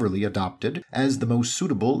have severally adopted as the most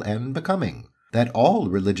suitable and becoming, that all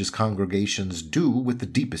religious congregations do with the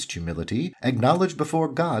deepest humility acknowledge before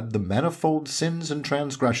God the manifold sins and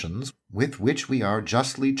transgressions with which we are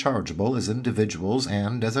justly chargeable as individuals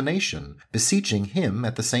and as a nation, beseeching him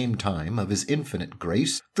at the same time of his infinite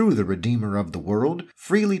grace, through the Redeemer of the world,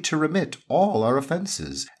 freely to remit all our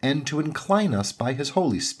offenses, and to incline us by his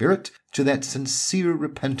Holy Spirit to that sincere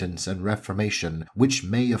repentance and reformation which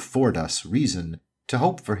may afford us reason to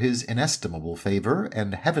hope for his inestimable favor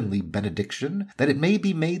and heavenly benediction, that it may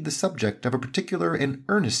be made the subject of a particular and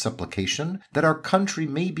earnest supplication, that our country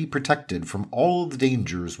may be protected from all the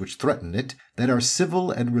dangers which threaten it, that our civil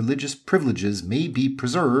and religious privileges may be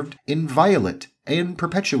preserved inviolate and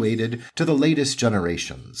perpetuated to the latest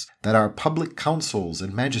generations, that our public councils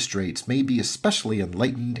and magistrates may be especially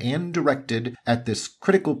enlightened and directed at this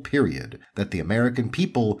critical period, that the American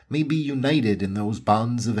people may be united in those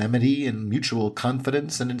bonds of amity and mutual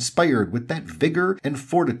confidence, and inspired with that vigor and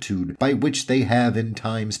fortitude by which they have in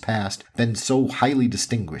times past been so highly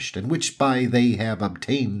distinguished, and which by they have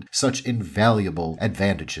obtained such invaluable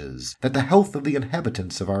advantages, that the health of the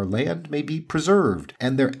inhabitants of our land may be preserved,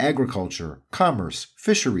 and their agriculture, commerce,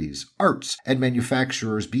 fisheries, arts, and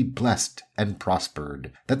manufacturers be blessed and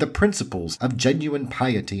prospered, that the principles of genuine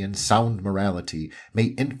piety and sound morality may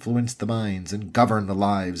influence the minds and govern the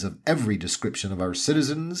lives of every description of our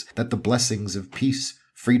citizens, that the blessings of peace,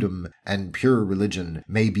 freedom, and pure religion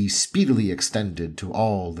may be speedily extended to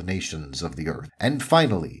all the nations of the earth. And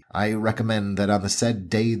finally, I recommend that on the said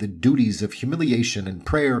day the duties of humiliation and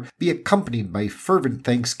prayer be accompanied by fervent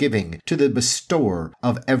thanksgiving to the bestower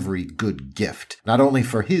of every good gift, not only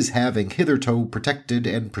for his having hitherto protected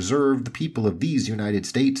and preserved the people of these United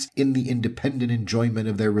States in the independent enjoyment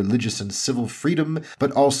of their religious and civil freedom,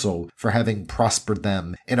 but also for having prospered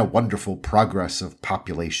them in a wonderful progress of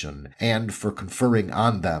population, and for conferring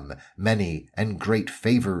on them many and great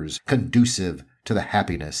favors conducive to the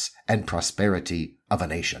happiness and prosperity of a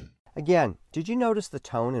nation. Again, did you notice the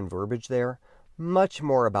tone and verbiage there? Much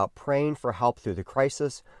more about praying for help through the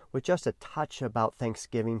crisis, with just a touch about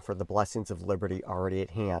thanksgiving for the blessings of liberty already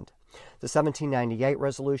at hand. The 1798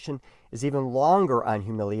 resolution is even longer on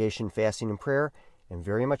humiliation, fasting, and prayer, and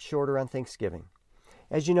very much shorter on thanksgiving.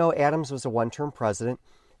 As you know, Adams was a one-term president,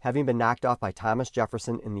 having been knocked off by Thomas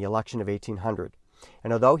Jefferson in the election of 1800.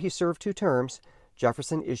 And although he served 2 terms,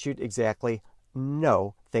 Jefferson issued exactly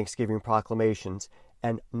no Thanksgiving proclamations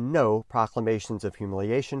and no proclamations of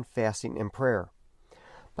humiliation, fasting, and prayer.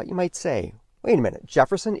 But you might say, wait a minute,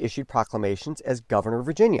 Jefferson issued proclamations as governor of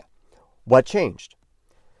Virginia. What changed?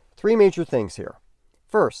 3 major things here.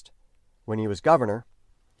 First, when he was governor,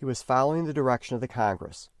 he was following the direction of the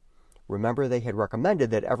Congress. Remember, they had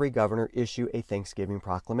recommended that every governor issue a Thanksgiving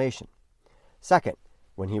proclamation. Second,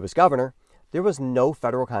 when he was governor, there was no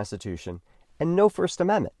federal constitution and no First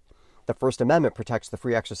Amendment. The First Amendment protects the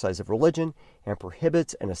free exercise of religion and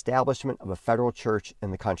prohibits an establishment of a federal church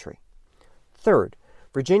in the country. Third,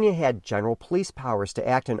 Virginia had general police powers to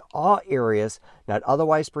act in all areas not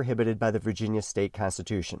otherwise prohibited by the Virginia State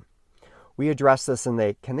Constitution. We addressed this in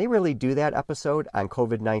the Can They Really Do That episode on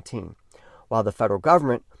COVID-19. While the federal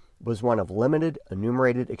government was one of limited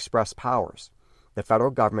enumerated express powers, the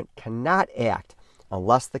federal government cannot act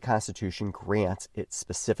unless the Constitution grants it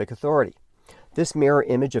specific authority. This mirror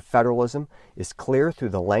image of federalism is clear through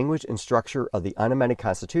the language and structure of the unamended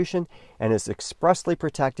Constitution and is expressly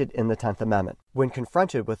protected in the 10th Amendment. When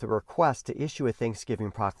confronted with a request to issue a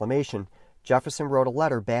Thanksgiving proclamation, Jefferson wrote a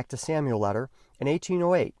letter back to Samuel Letter in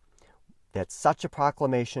 1808 that such a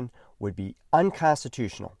proclamation would be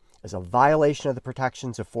unconstitutional as a violation of the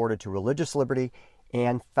protections afforded to religious liberty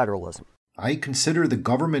and federalism. I consider the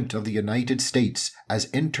government of the United States as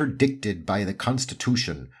interdicted by the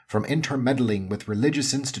Constitution from intermeddling with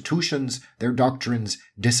religious institutions, their doctrines,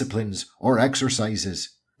 disciplines, or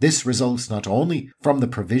exercises. This results not only from the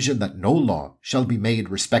provision that no law shall be made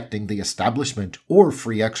respecting the establishment or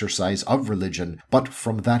free exercise of religion, but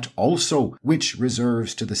from that also which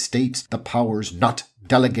reserves to the states the powers not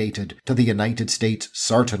delegated to the United States,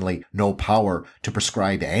 certainly no power to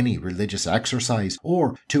prescribe any religious exercise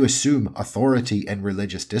or to assume authority in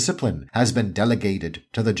religious discipline has been delegated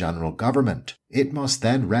to the general government. It must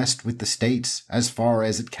then rest with the states as far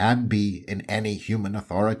as it can be in any human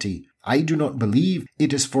authority. I do not believe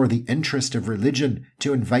it is for the interest of religion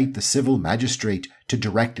to invite the civil magistrate to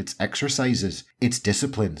direct its exercises, its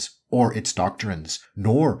disciplines, or its doctrines,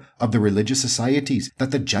 nor of the religious societies that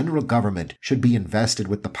the general government should be invested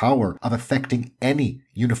with the power of effecting any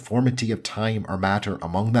uniformity of time or matter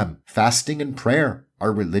among them. Fasting and prayer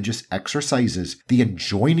are religious exercises, the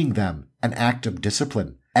enjoining them an act of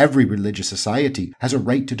discipline. Every religious society has a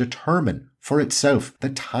right to determine for itself the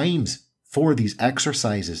times for these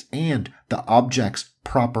exercises and the objects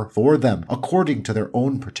proper for them according to their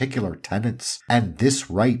own particular tenets. And this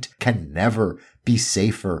right can never be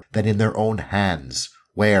safer than in their own hands,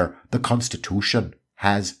 where the Constitution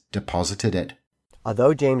has deposited it.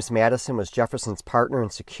 Although James Madison was Jefferson's partner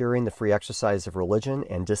in securing the free exercise of religion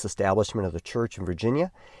and disestablishment of the church in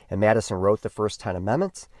Virginia, and Madison wrote the first 10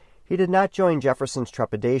 amendments, he did not join Jefferson's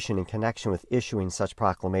trepidation in connection with issuing such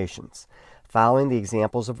proclamations. Following the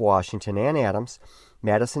examples of Washington and Adams,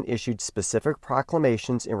 Madison issued specific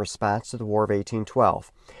proclamations in response to the War of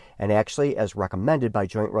 1812, and actually as recommended by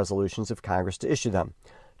joint resolutions of Congress to issue them,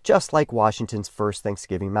 just like Washington's first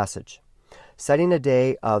Thanksgiving message. Setting a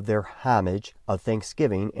day of their homage of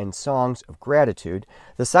thanksgiving and songs of gratitude,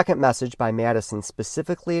 the second message by Madison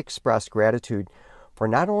specifically expressed gratitude for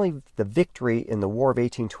not only the victory in the War of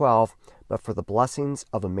 1812, but for the blessings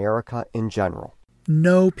of America in general.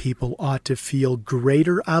 No people ought to feel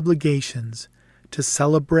greater obligations to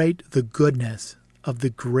celebrate the goodness of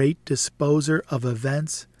the great disposer of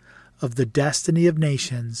events, of the destiny of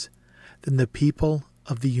nations, than the people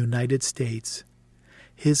of the United States.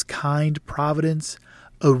 His kind providence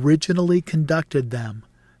originally conducted them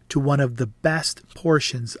to one of the best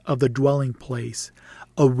portions of the dwelling place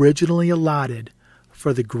originally allotted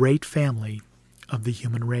for the great family of the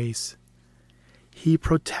human race. He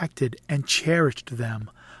protected and cherished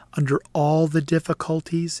them under all the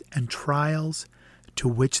difficulties and trials to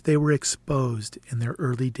which they were exposed in their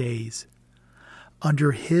early days.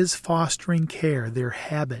 Under his fostering care, their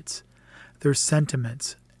habits, their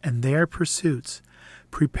sentiments, and their pursuits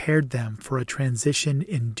prepared them for a transition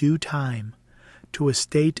in due time to a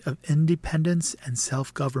state of independence and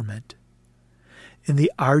self-government. In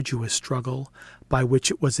the arduous struggle by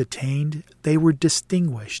which it was attained, they were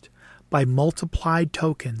distinguished by multiplied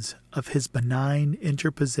tokens of his benign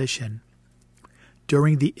interposition.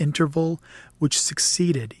 During the interval which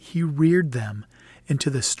succeeded, he reared them into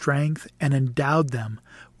the strength and endowed them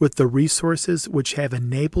with the resources which have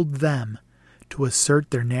enabled them to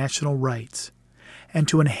assert their national rights and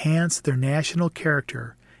to enhance their national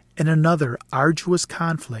character in another arduous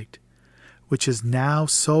conflict, which is now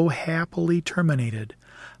so happily terminated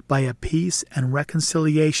by a peace and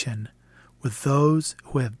reconciliation with those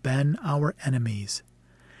who have been our enemies,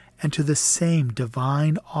 and to the same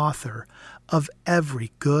divine author of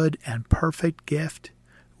every good and perfect gift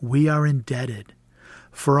we are indebted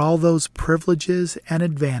for all those privileges and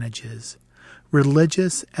advantages,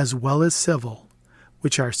 religious as well as civil,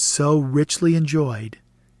 which are so richly enjoyed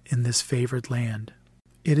in this favored land.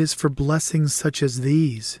 It is for blessings such as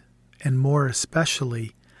these, and more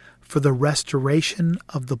especially for the restoration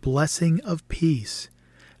of the blessing of peace,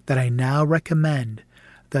 that I now recommend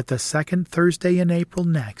that the second Thursday in April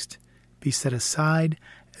next be set aside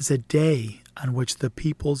as a day on which the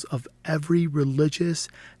peoples of every religious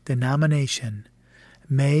denomination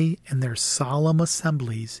may, in their solemn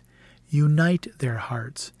assemblies, unite their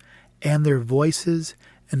hearts and their voices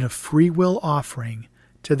in a free will offering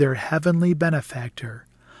to their heavenly benefactor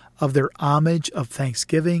of their homage of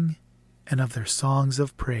thanksgiving and of their songs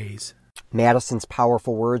of praise. Madison's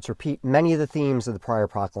powerful words repeat many of the themes of the prior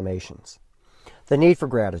proclamations. The need for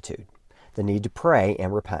gratitude, the need to pray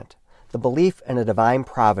and repent, the belief in a divine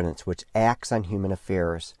providence which acts on human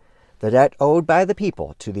affairs, the debt owed by the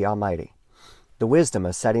people to the Almighty, the wisdom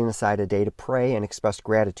of setting aside a day to pray and express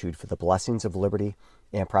gratitude for the blessings of liberty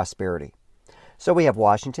and prosperity. So we have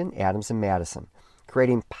Washington, Adams, and Madison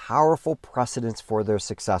creating powerful precedents for their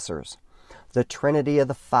successors. The trinity of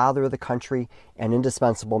the father of the country and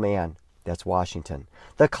indispensable man, that's Washington.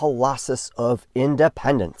 The colossus of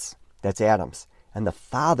independence, that's Adams. And the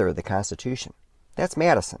father of the Constitution, that's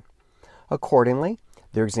Madison. Accordingly,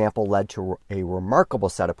 their example led to a remarkable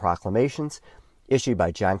set of proclamations issued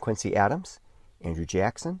by John Quincy Adams, Andrew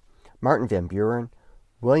Jackson, Martin Van Buren,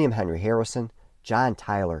 William Henry Harrison, John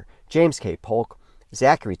Tyler, James K. Polk,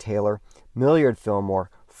 Zachary Taylor, Millard Fillmore,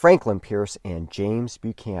 Franklin Pierce, and James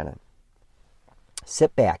Buchanan.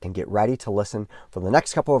 Sit back and get ready to listen for the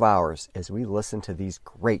next couple of hours as we listen to these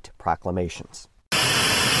great proclamations.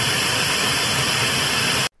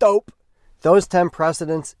 Dope! Those 10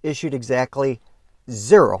 presidents issued exactly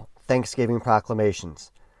 0 Thanksgiving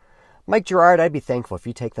proclamations. Mike Gerard, I'd be thankful if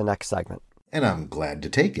you take the next segment. And I'm glad to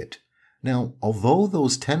take it. Now, although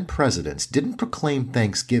those 10 presidents didn't proclaim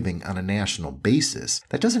Thanksgiving on a national basis,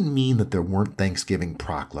 that doesn't mean that there weren't Thanksgiving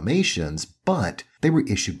proclamations, but they were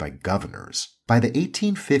issued by governors. By the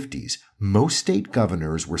 1850s, most state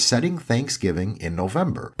governors were setting Thanksgiving in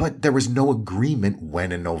November, but there was no agreement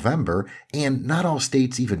when in November, and not all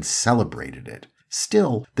states even celebrated it.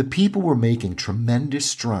 Still, the people were making tremendous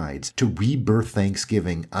strides to rebirth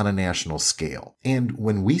Thanksgiving on a national scale. And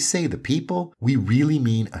when we say the people, we really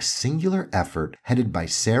mean a singular effort headed by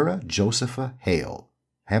Sarah Josepha Hale.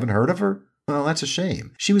 Haven't heard of her? Well, that's a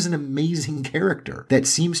shame. She was an amazing character that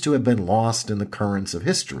seems to have been lost in the currents of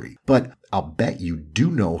history. But I'll bet you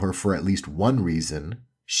do know her for at least one reason.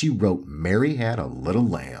 She wrote Mary Had a Little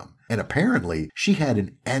Lamb. And apparently, she had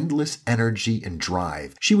an endless energy and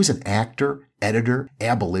drive. She was an actor, editor,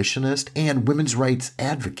 abolitionist, and women's rights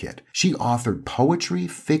advocate. She authored poetry,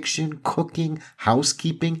 fiction, cooking,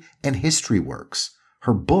 housekeeping, and history works.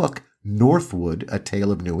 Her book, Northwood, A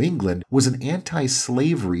Tale of New England, was an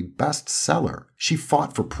anti-slavery bestseller. She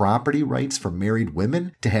fought for property rights for married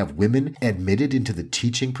women, to have women admitted into the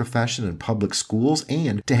teaching profession in public schools,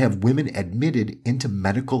 and to have women admitted into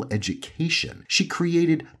medical education. She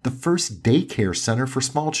created the first daycare center for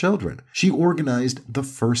small children. She organized the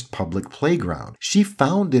first public playground. She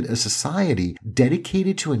founded a society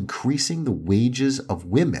dedicated to increasing the wages of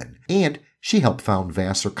women, and she helped found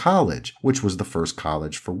Vassar College, which was the first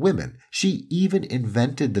college for women. She even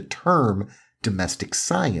invented the term domestic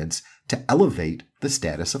science to elevate the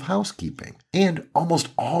status of housekeeping. And almost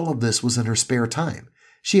all of this was in her spare time.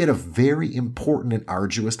 She had a very important and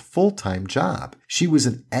arduous full-time job. She was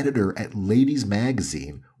an editor at Ladies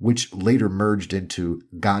Magazine, which later merged into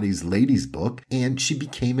Godey's Ladies Book, and she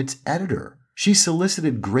became its editor. She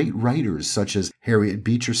solicited great writers such as Harriet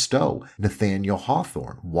Beecher Stowe, Nathaniel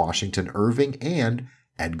Hawthorne, Washington Irving, and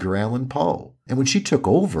Edgar Allan Poe. And when she took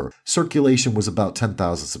over, circulation was about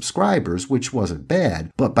 10,000 subscribers, which wasn't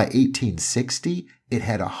bad, but by 1860, it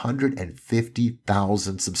had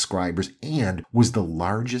 150,000 subscribers and was the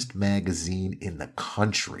largest magazine in the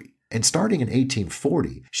country. And starting in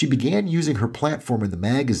 1840, she began using her platform in the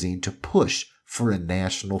magazine to push for a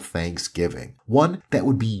national Thanksgiving, one that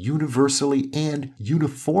would be universally and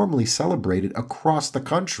uniformly celebrated across the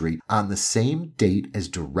country on the same date as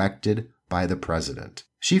directed by the president.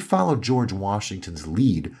 She followed George Washington's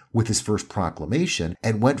lead with his first proclamation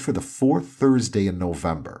and went for the fourth Thursday in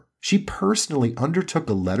November. She personally undertook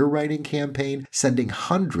a letter-writing campaign, sending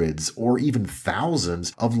hundreds or even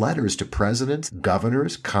thousands of letters to presidents,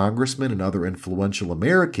 governors, congressmen, and other influential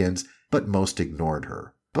Americans, but most ignored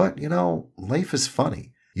her. But, life is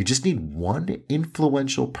funny. You just need one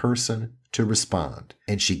influential person to respond.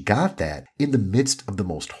 And she got that in the midst of the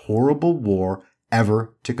most horrible war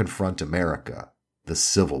ever to confront America, the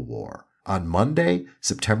Civil War. On Monday,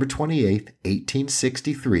 September 28,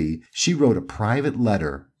 1863, she wrote a private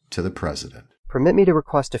letter to the president. Permit me to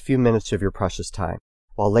request a few minutes of your precious time,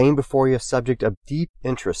 while laying before you a subject of deep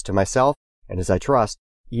interest to myself, and as I trust,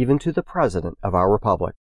 even to the President of our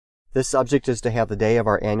Republic. This subject is to have the day of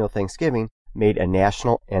our annual Thanksgiving made a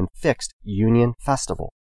national and fixed Union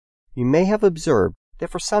festival. You may have observed that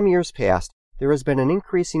for some years past, there has been an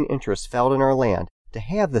increasing interest felt in our land to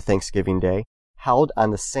have the Thanksgiving Day held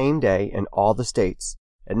on the same day in all the states.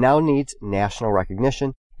 It now needs national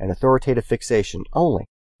recognition and authoritative fixation only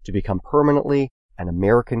to become permanently an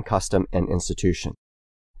American custom and institution.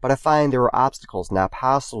 But I find there are obstacles not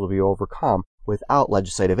possible to be overcome without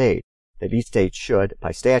legislative aid, that each state should,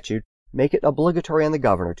 by statute, make it obligatory on the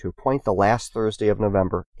governor to appoint the last Thursday of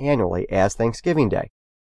November annually as Thanksgiving Day.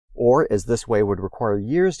 Or, as this way would require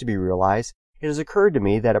years to be realized, it has occurred to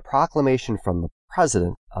me that a proclamation from the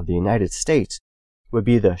President of the United States would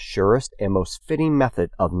be the surest and most fitting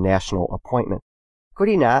method of national appointment. Could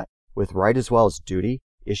he not, with right as well as duty,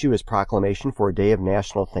 issue his proclamation for a day of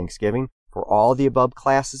national Thanksgiving for all the above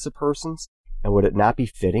classes of persons? And would it not be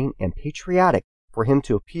fitting and patriotic for him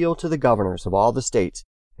to appeal to the governors of all the states,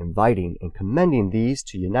 inviting and commending these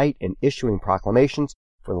to unite in issuing proclamations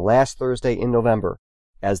for the last Thursday in November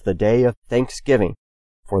as the day of Thanksgiving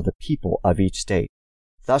for the people of each state?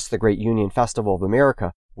 Thus the great Union Festival of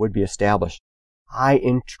America would be established. I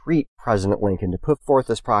entreat President Lincoln to put forth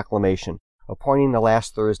this proclamation, appointing the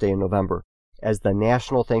last Thursday in November as the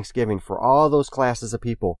national Thanksgiving for all those classes of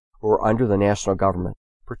people who are under the national government,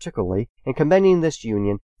 particularly in commending this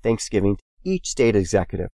Union Thanksgiving to each state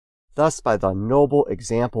executive. Thus, by the noble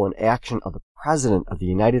example and action of the President of the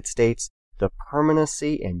United States, the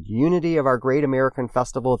permanency and unity of our great American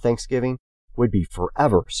festival of Thanksgiving would be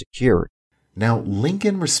forever secured. Now,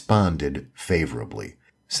 Lincoln responded favorably.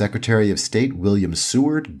 Secretary of State William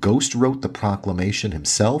Seward ghost-wrote the proclamation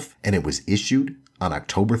himself, and it was issued on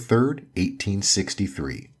October 3rd,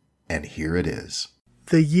 1863. And here it is.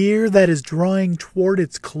 The year that is drawing toward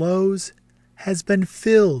its close has been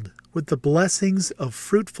filled with the blessings of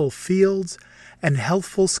fruitful fields and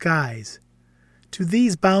healthful skies. To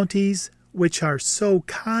these bounties, which are so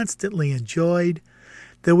constantly enjoyed,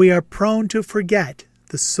 that we are prone to forget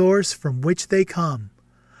the source from which they come.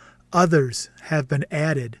 Others have been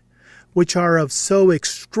added, which are of so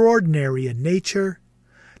extraordinary a nature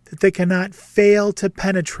that they cannot fail to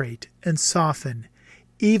penetrate and soften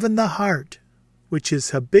even the heart, which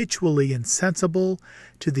is habitually insensible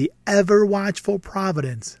to the ever-watchful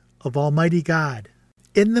providence of Almighty God.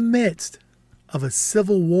 In the midst of a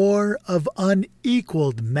civil war of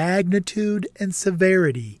unequaled magnitude and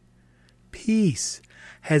severity, peace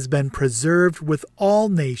has been preserved with all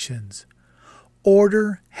nations.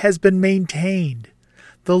 Order has been maintained.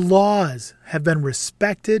 The laws have been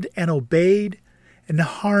respected and obeyed, and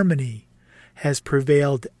harmony has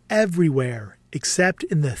prevailed everywhere except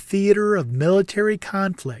in the theater of military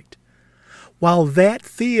conflict, while that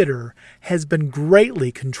theater has been greatly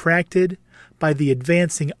contracted by the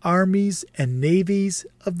advancing armies and navies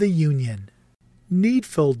of the Union.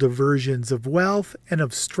 Needful diversions of wealth and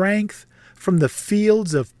of strength from the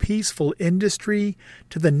fields of peaceful industry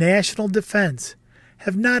to the national defense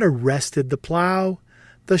have not arrested the plow,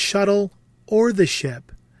 the shuttle, or the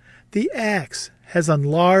ship. The axe has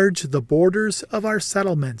enlarged the borders of our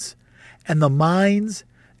settlements, and the mines,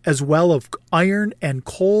 as well of iron and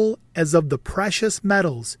coal as of the precious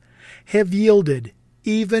metals, have yielded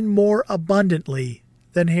even more abundantly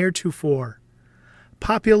than heretofore.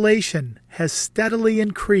 Population has steadily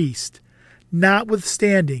increased,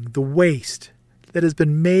 notwithstanding the waste that has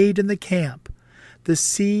been made in the camp, the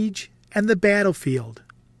siege, and the battlefield,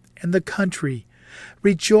 and the country,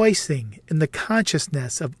 rejoicing in the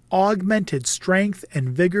consciousness of augmented strength and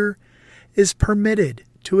vigor, is permitted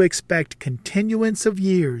to expect continuance of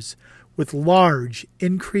years with large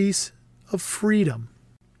increase of freedom.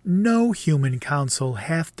 No human counsel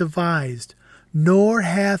hath devised, nor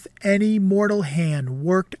hath any mortal hand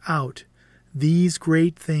worked out these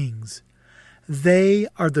great things. They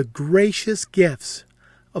are the gracious gifts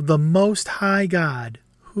of the Most High God,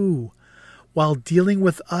 who, while dealing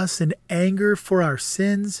with us in anger for our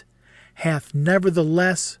sins, hath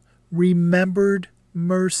nevertheless remembered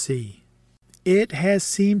mercy. It has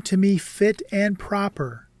seemed to me fit and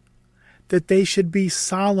proper that they should be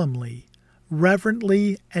solemnly,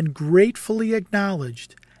 reverently, and gratefully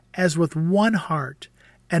acknowledged as with one heart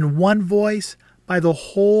and one voice by the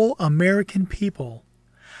whole American people.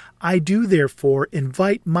 I do therefore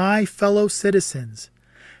invite my fellow citizens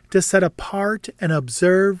to set apart and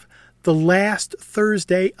observe the last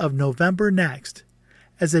Thursday of November next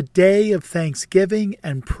as a day of thanksgiving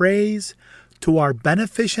and praise to our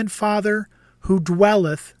beneficent Father who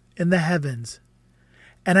dwelleth in the heavens.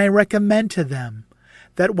 And I recommend to them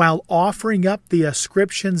that while offering up the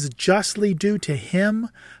ascriptions justly due to him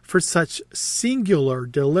for such singular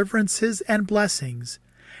deliverances and blessings,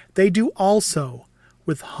 they do also,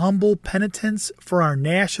 with humble penitence for our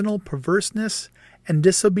national perverseness and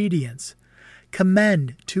disobedience,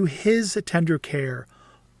 commend to his tender care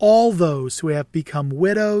all those who have become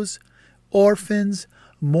widows, orphans,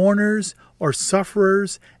 mourners, or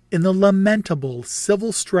sufferers in the lamentable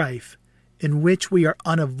civil strife in which we are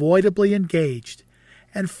unavoidably engaged,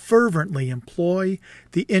 and fervently employ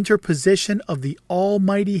the interposition of the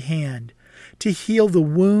Almighty hand to heal the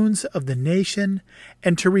wounds of the nation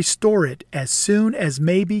and to restore it as soon as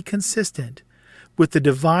may be consistent with the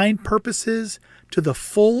divine purposes to the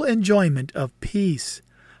full enjoyment of peace,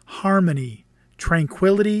 harmony,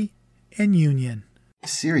 tranquility, and union.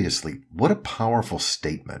 Seriously, what a powerful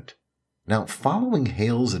statement. Now, following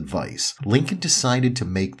Hale's advice, Lincoln decided to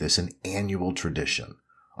make this an annual tradition.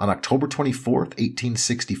 On October 24,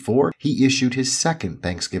 1864, he issued his second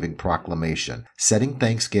Thanksgiving proclamation, setting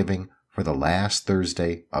Thanksgiving for the last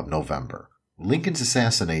Thursday of November. Lincoln's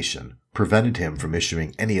assassination prevented him from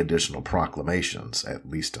issuing any additional proclamations, at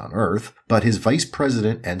least on Earth, but his vice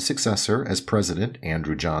president and successor as president,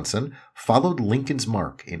 Andrew Johnson, followed Lincoln's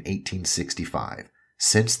mark in 1865.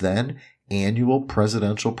 Since then, annual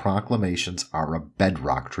presidential proclamations are a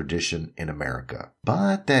bedrock tradition in America.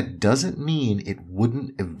 But that doesn't mean it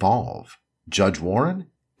wouldn't evolve. Judge Warren,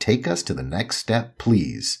 take us to the next step,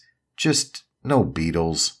 please. Just no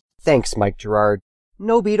Beatles. Thanks, Mike Gerard.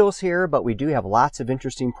 No Beatles here, but we do have lots of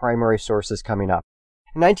interesting primary sources coming up.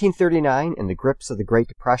 In 1939, in the grips of the Great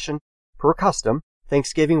Depression, per custom,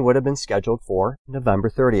 Thanksgiving would have been scheduled for November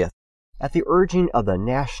 30th. At the urging of the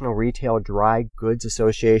National Retail Dry Goods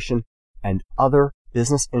Association and other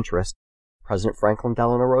business interests, President Franklin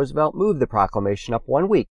Delano Roosevelt moved the proclamation up 1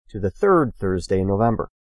 week to the third Thursday in November.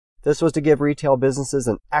 This was to give retail businesses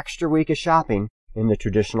an extra week of shopping in the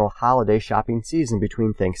traditional holiday shopping season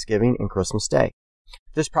between Thanksgiving and Christmas Day.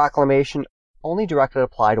 This proclamation only directly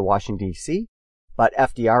applied to Washington, D.C., but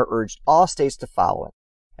FDR urged all states to follow it.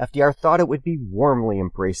 FDR thought it would be warmly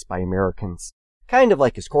embraced by Americans. Kind of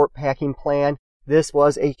like his court packing plan, this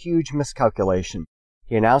was a huge miscalculation.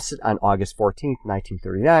 He announced it on August 14,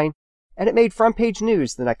 1939, and it made front-page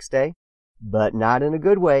news the next day. But not in a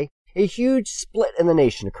good way. A huge split in the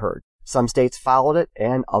nation occurred. Some states followed it,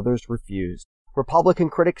 and others refused. Republican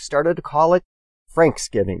critics started to call it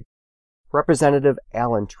Franksgiving. Representative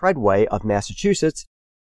Alan Treadway of Massachusetts,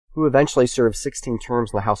 who eventually served 16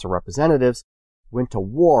 terms in the House of Representatives, went to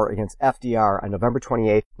war against FDR on November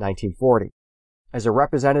 28, 1940. As a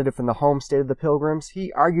representative from the home state of the Pilgrims,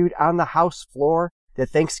 he argued on the House floor that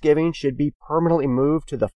Thanksgiving should be permanently moved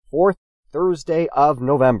to the fourth Thursday of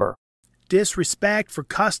November. Disrespect for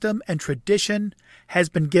custom and tradition has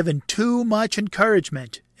been given too much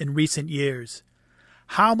encouragement in recent years.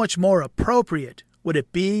 How much more appropriate would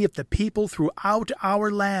it be if the people throughout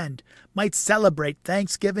our land might celebrate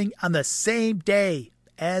Thanksgiving on the same day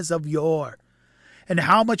as of yore? And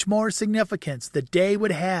how much more significance the day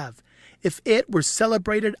would have if it were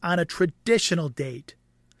celebrated on a traditional date?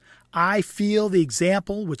 I feel the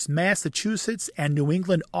example which Massachusetts and New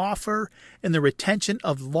England offer in the retention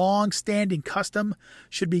of long-standing custom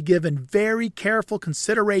should be given very careful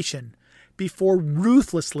consideration before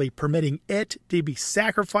ruthlessly permitting it to be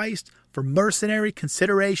sacrificed for mercenary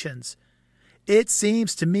considerations. It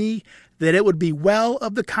seems to me that it would be well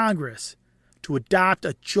of the Congress to adopt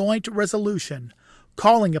a joint resolution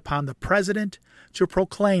calling upon the President to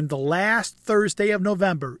proclaim the last Thursday of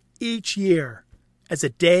November each year as a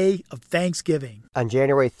day of Thanksgiving. On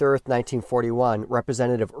January 3, 1941,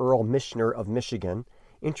 Representative Earl Michener of Michigan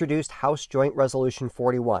introduced House Joint Resolution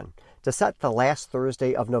 41 to set the last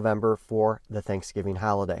Thursday of November for the Thanksgiving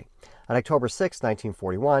holiday. On October 6,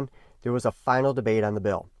 1941, there was a final debate on the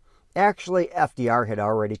bill. Actually, FDR had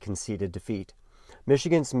already conceded defeat.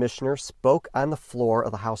 Michigan's Michener spoke on the floor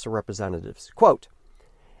of the House of Representatives. Quote,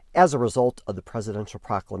 "As a result of the presidential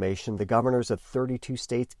proclamation, the governors of 32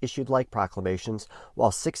 states issued like proclamations,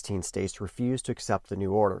 while 16 states refused to accept the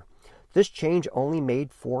new order. This change only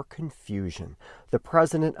made for confusion. The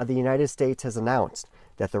President of the United States has announced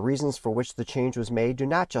that the reasons for which the change was made do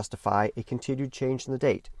not justify a continued change in the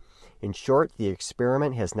date. In short, the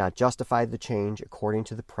experiment has not justified the change according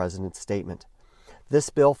to the President's statement. This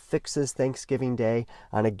bill fixes Thanksgiving Day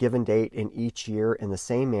on a given date in each year in the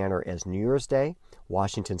same manner as New Year's Day,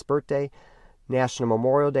 Washington's birthday, National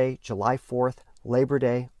Memorial Day, July 4th, Labor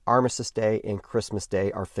Day, Armistice Day, and Christmas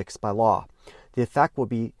Day are fixed by law. The effect will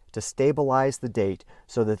be to stabilize the date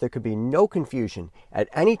so that there could be no confusion at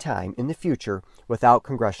any time in the future without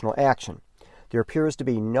congressional action. There appears to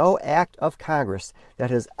be no act of Congress that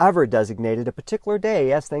has ever designated a particular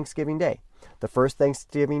day as Thanksgiving Day. The first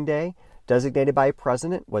Thanksgiving Day designated by a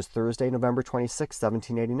president was Thursday, November 26,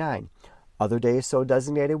 1789. Other days so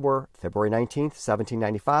designated were February 19,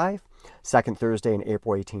 1795, second Thursday in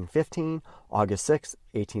April 1815, August 6,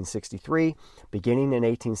 1863. Beginning in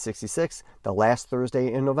 1866, the last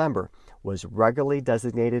Thursday in November was regularly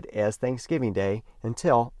designated as Thanksgiving Day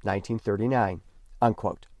until 1939."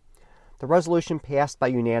 Unquote. The resolution passed by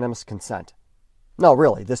unanimous consent. No,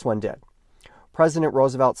 really, this one did. President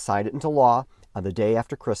Roosevelt signed it into law on the day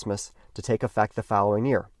after Christmas to take effect the following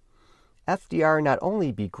year. FDR not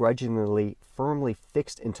only begrudgingly firmly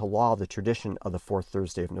fixed into law the tradition of the fourth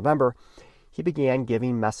Thursday of November, he began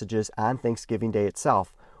giving messages on Thanksgiving Day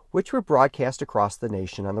itself, which were broadcast across the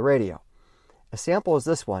nation on the radio. A sample is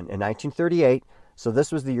this one in 1938, so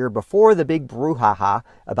this was the year before the big brouhaha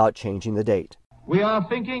about changing the date. "We are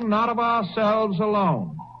thinking not of ourselves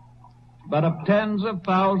alone, but of tens of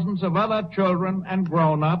thousands of other children and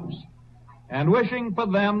grown-ups, and wishing for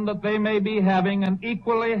them that they may be having an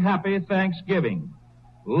equally happy Thanksgiving.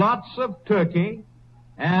 Lots of turkey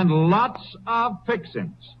and lots of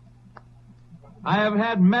fixings. I have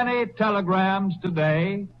had many telegrams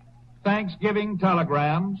today, Thanksgiving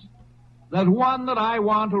telegrams. There's one that I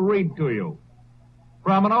want to read to you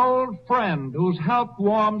from an old friend who's helped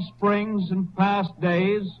Warm Springs in past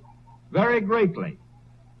days very greatly.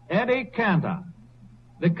 Eddie Cantor,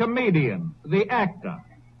 the comedian, the actor.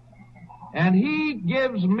 And he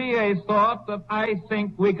gives me a thought that I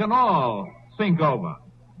think we can all think over.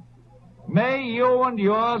 May you and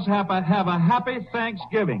yours have a happy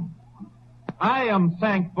Thanksgiving. I am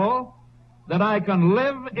thankful that I can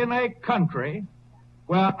live in a country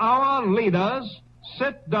where our leaders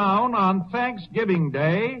sit down on Thanksgiving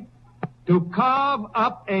Day to carve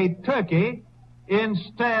up a turkey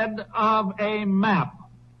instead of a map."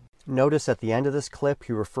 Notice at the end of this clip,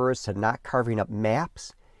 he refers to not carving up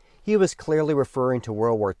maps. He was clearly referring to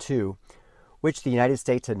World War II, which the United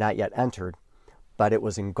States had not yet entered, but it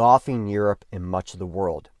was engulfing Europe and much of the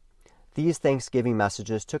world. These Thanksgiving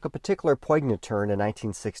messages took a particular poignant turn in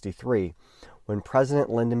 1963 when President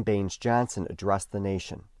Lyndon Baines Johnson addressed the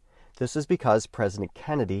nation. This was because President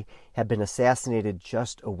Kennedy had been assassinated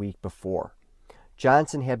just a week before.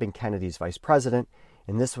 Johnson had been Kennedy's vice president,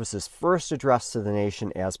 and this was his first address to the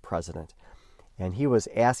nation as president. And he was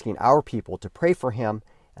asking our people to pray for him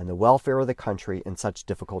and the welfare of the country in such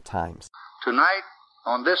difficult times. Tonight,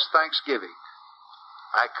 on this Thanksgiving,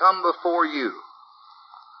 I come before you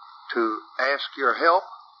to ask your help,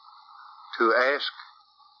 to ask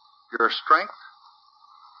your strength,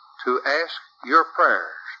 to ask your prayers,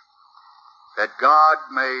 that God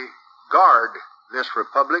may guard this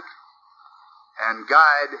republic and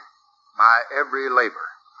guide my every labor.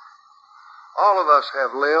 All of us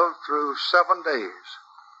have lived through 7 days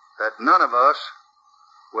that none of us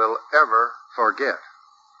will ever forget.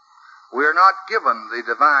 We are not given the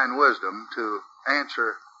divine wisdom to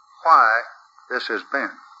answer why this has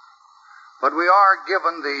been, but we are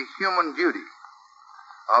given the human duty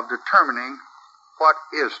of determining what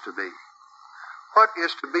is to be. What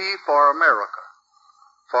is to be for America,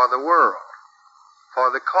 for the world,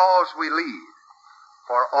 for the cause we lead,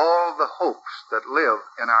 for all the hopes that live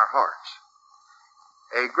in our hearts.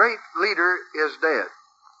 A great leader is dead.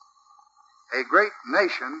 A great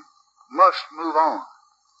nation must move on.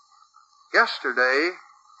 Yesterday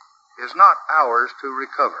is not ours to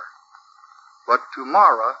recover, but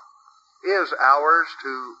tomorrow is ours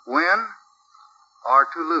to win or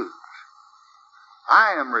to lose.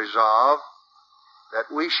 I am resolved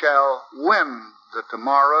that we shall win the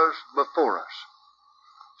tomorrows before us.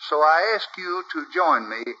 So I ask you to join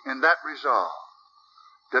me in that resolve,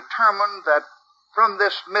 determined that from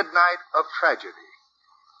this midnight of tragedy,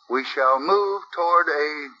 we shall move toward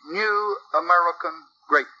a new American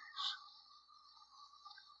greatness.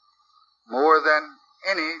 More than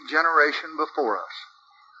any generation before us,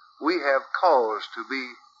 we have cause to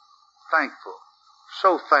be thankful,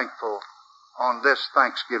 so thankful on this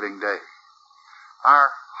Thanksgiving Day.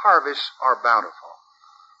 Our harvests are bountiful.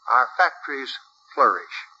 Our factories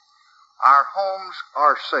flourish. Our homes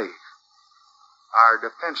are safe. Our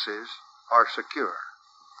defenses are secure.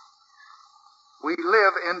 We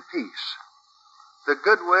live in peace. The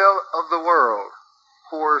goodwill of the world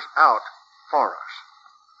pours out for us.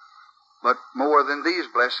 But more than these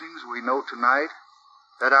blessings, we know tonight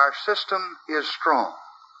that our system is strong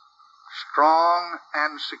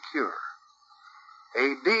and secure.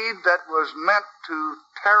 A deed that was meant to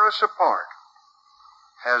tear us apart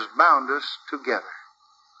has bound us together.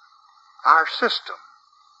 Our system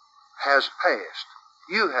has passed.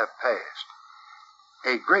 You have passed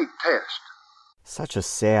a great test. Such a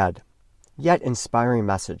sad, yet inspiring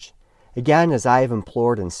message. Again, as I have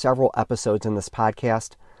implored in several episodes in this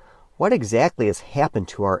podcast, what exactly has happened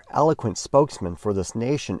to our eloquent spokesman for this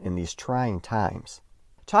nation in these trying times?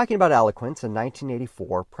 Talking about eloquence, in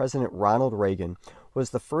 1984, President Ronald Reagan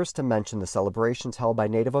was the first to mention the celebrations held by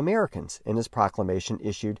Native Americans in his proclamation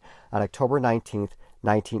issued on October 19,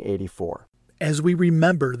 1984. As we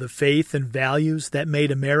remember the faith and values that made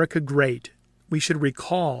America great, we should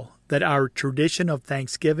recall that our tradition of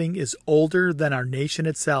Thanksgiving is older than our nation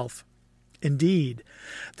itself. Indeed,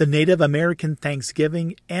 the Native American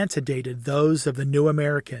Thanksgiving antedated those of the New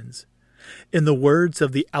Americans. In the words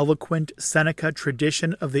of the eloquent Seneca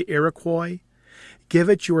tradition of the Iroquois, "Give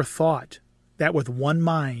it your thought, that with one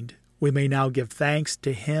mind we may now give thanks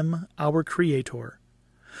to Him, our Creator."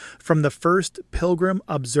 From the first Pilgrim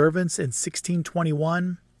observance in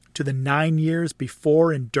 1621 to the 9 years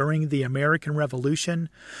before and during the American Revolution,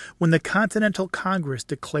 when the Continental Congress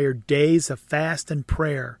declared days of fast and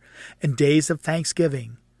prayer and days of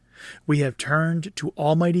thanksgiving, we have turned to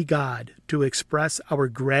Almighty God to express our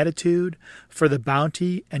gratitude for the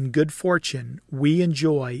bounty and good fortune we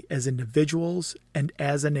enjoy as individuals and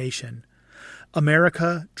as a nation.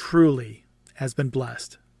 America truly has been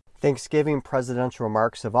blessed. Thanksgiving presidential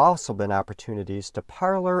remarks have also been opportunities to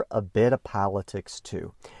parlor a bit of politics,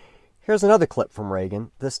 too. Here's another clip from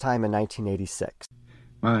Reagan, this time in 1986.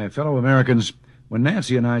 My fellow Americans, when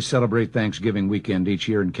Nancy and I celebrate Thanksgiving weekend each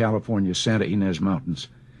year in California's Santa Ynez Mountains,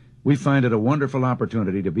 we find it a wonderful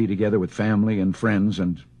opportunity to be together with family and friends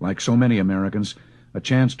and, like so many Americans, a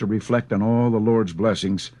chance to reflect on all the Lord's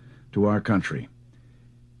blessings to our country.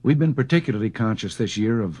 We've been particularly conscious this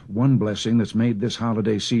year of one blessing that's made this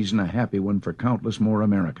holiday season a happy one for countless more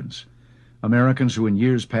Americans. Americans who in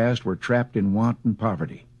years past were trapped in want and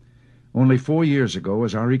poverty. Only 4 years ago,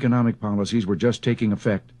 as our economic policies were just taking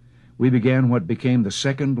effect, we began what became the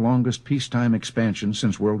second longest peacetime expansion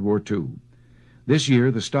since World War II. This year,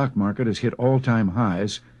 the stock market has hit all-time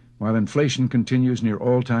highs, while inflation continues near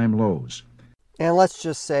all-time lows. And let's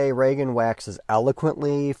just say Reagan waxes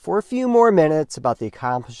eloquently for a few more minutes about the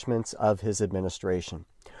accomplishments of his administration.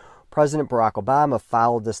 President Barack Obama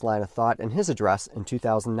followed this line of thought in his address in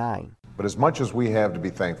 2009. But as much as we have to be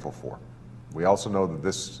thankful for, we also know that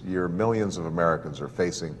this year millions of Americans are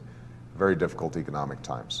facing very difficult economic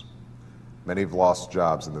times. Many have lost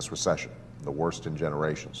jobs in this recession, the worst in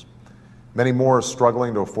generations. Many more are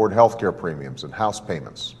struggling to afford health care premiums and house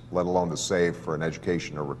payments, let alone to save for an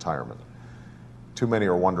education or retirement. Too many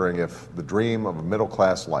are wondering if the dream of a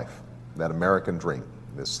middle-class life, that American dream,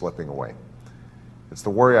 is slipping away. It's the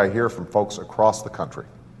worry I hear from folks across the country.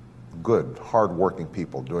 Good, hard-working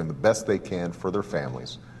people doing the best they can for their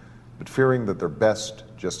families, but fearing that their best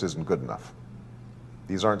just isn't good enough.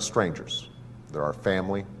 These aren't strangers. They're our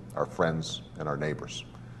family, our friends, and our neighbors.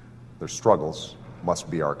 Their struggles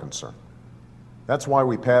must be our concern. That's why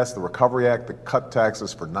we passed the Recovery Act that cut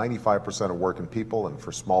taxes for 95% of working people and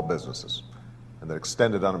for small businesses, and that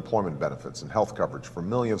extended unemployment benefits and health coverage for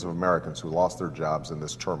millions of Americans who lost their jobs in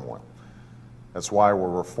this turmoil. That's why we're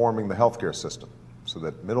reforming the healthcare system so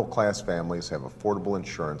that middle-class families have affordable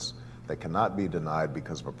insurance that cannot be denied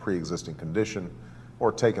because of a pre-existing condition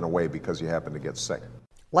or taken away because you happen to get sick.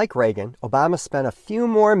 Like Reagan, Obama spent a few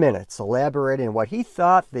more minutes elaborating on what he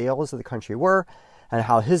thought the ills of the country were and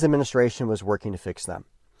how his administration was working to fix them.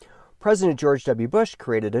 President George W. Bush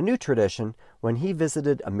created a new tradition when he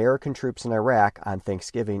visited American troops in Iraq on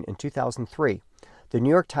Thanksgiving in 2003. The New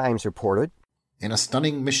York Times reported, "In a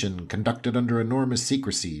stunning mission conducted under enormous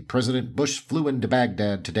secrecy, President Bush flew into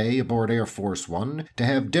Baghdad today aboard Air Force One to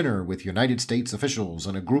have dinner with United States officials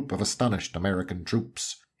and a group of astonished American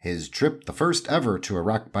troops. His trip, the first ever to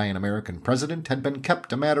Iraq by an American president, had been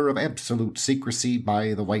kept a matter of absolute secrecy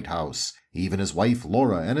by the White House. Even his wife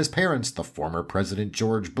Laura and his parents, the former President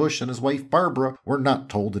George Bush and his wife Barbara, were not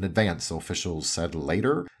told in advance, officials said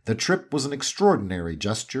later. The trip was an extraordinary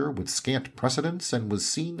gesture with scant precedents and was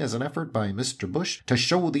seen as an effort by Mr. Bush to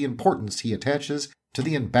show the importance he attaches to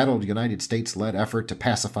the embattled United States-led effort to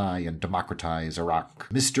pacify and democratize Iraq.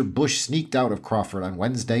 Mr. Bush sneaked out of Crawford on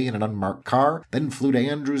Wednesday in an unmarked car, then flew to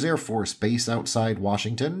Andrews Air Force Base outside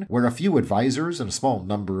Washington, where a few advisors and a small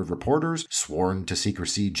number of reporters sworn to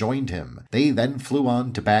secrecy joined him. They then flew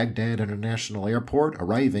on to Baghdad International Airport,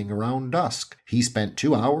 arriving around dusk. He spent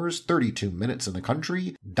 2 hours, 32 minutes in the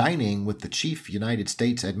country, dining with the chief United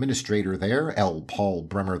States administrator there, L. Paul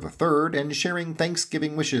Bremer III, and sharing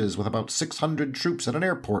Thanksgiving wishes with about 600 troops at an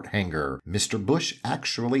airport hangar. Mr. Bush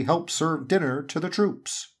actually helped serve dinner to the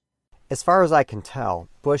troops. As far as I can tell,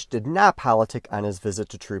 Bush did not politic on his visit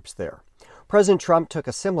to troops there. President Trump took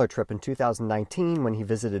a similar trip in 2019 when he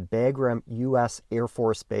visited Bagram U.S. Air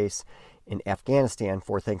Force Base in Afghanistan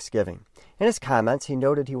for Thanksgiving. In his comments, he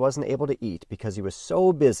noted he wasn't able to eat because he was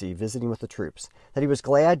so busy visiting with the troops, that he was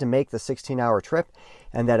glad to make the 16-hour trip,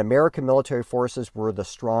 and that American military forces were the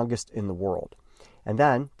strongest in the world. And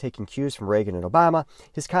then, taking cues from Reagan and Obama,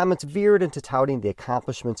 his comments veered into touting the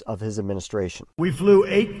accomplishments of his administration. We flew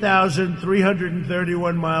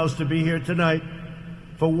 8,331 miles to be here tonight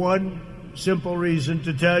for one simple reason,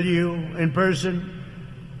 to tell you in person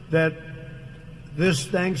that this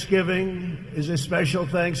Thanksgiving is a special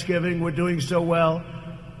Thanksgiving. We're doing so well.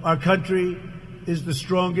 Our country is the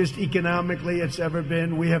strongest economically it's ever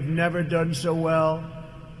been. We have never done so well.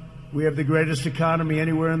 We have the greatest economy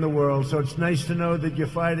anywhere in the world, so it's nice to know that you're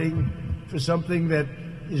fighting for something that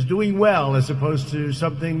is doing well as opposed to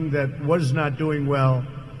something that was not doing well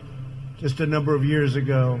just a number of years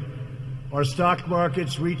ago. Our stock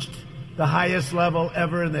markets reached the highest level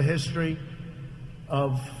ever in the history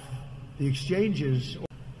of the exchanges.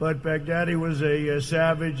 But Baghdadi was a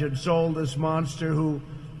savage and soulless monster who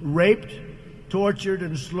raped, tortured,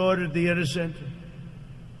 and slaughtered the innocent,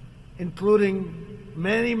 including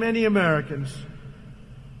many, many Americans.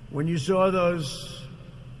 When you saw those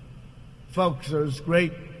folks, those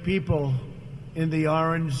great people in the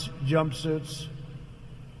orange jumpsuits,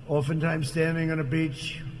 oftentimes standing on a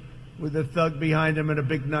beach with a thug behind him and a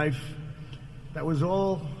big knife, that was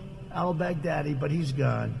all al-Baghdadi, but he's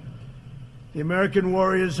gone. The American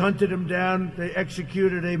warriors hunted him down, they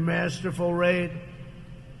executed a masterful raid,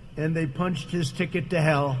 and they punched his ticket to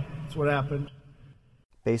hell. That's what happened.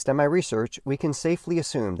 Based on my research, we can safely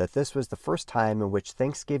assume that this was the first time in which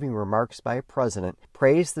Thanksgiving remarks by a president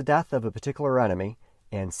praised the death of a particular enemy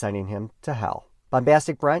and sending him to hell.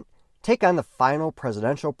 Bombastic Brent, take on the final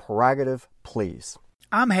presidential prerogative, please.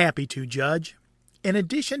 I'm happy to, Judge. In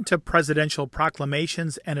addition to presidential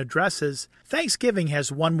proclamations and addresses, Thanksgiving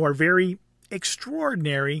has one more very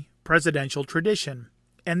extraordinary presidential tradition,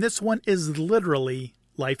 and this one is literally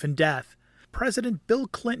life and death. President Bill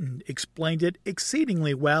Clinton explained it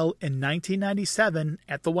exceedingly well in 1997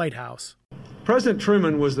 at the White House. President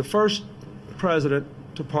Truman was the first president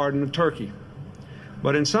to pardon a turkey.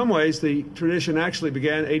 But in some ways, the tradition actually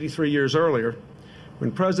began 83 years earlier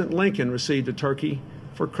when President Lincoln received a turkey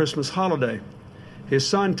for Christmas holiday. His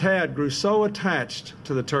son Tad grew so attached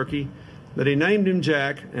to the turkey that he named him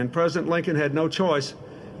Jack, and President Lincoln had no choice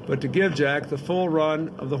but to give Jack the full run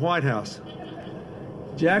of the White House.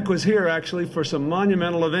 Jack was here actually for some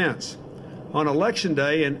monumental events. On Election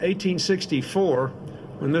Day in 1864,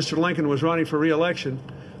 when Mr. Lincoln was running for re-election,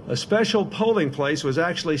 a special polling place was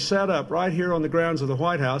actually set up right here on the grounds of the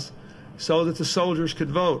White House so that the soldiers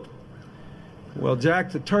could vote. Well,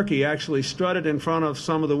 Jack the turkey actually strutted in front of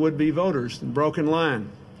some of the would-be voters and broke in line.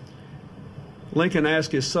 Lincoln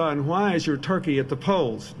asked his son, "Why is your turkey at the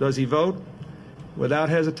polls? Does he vote?" Without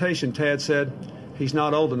hesitation, Tad said, "He's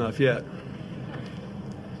not old enough yet."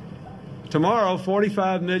 Tomorrow,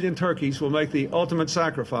 45 million turkeys will make the ultimate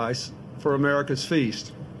sacrifice for America's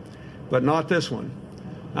feast. But not this one.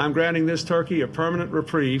 I'm granting this turkey a permanent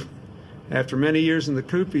reprieve. After many years in the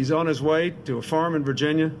coop, he's on his way to a farm in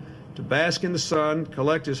Virginia to bask in the sun,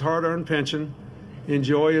 collect his hard-earned pension,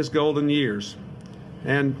 enjoy his golden years.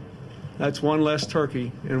 And that's one less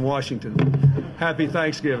turkey in Washington. Happy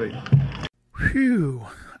Thanksgiving. Phew,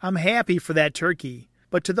 I'm happy for that turkey.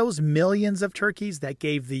 But to those millions of turkeys that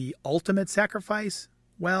gave the ultimate sacrifice,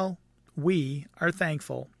 well, we are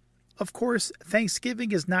thankful. Of course,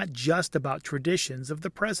 Thanksgiving is not just about traditions of the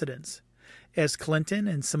presidents. As Clinton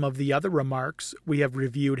and some of the other remarks we have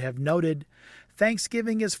reviewed have noted,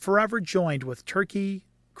 Thanksgiving is forever joined with turkey,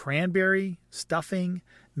 cranberry, stuffing,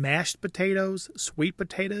 mashed potatoes, sweet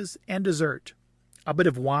potatoes, and dessert. A bit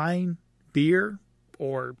of wine, beer,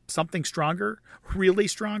 or something stronger, really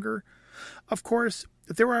stronger. Of course,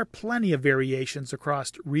 there are plenty of variations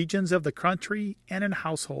across regions of the country and in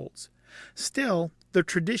households. Still, the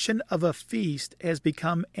tradition of a feast has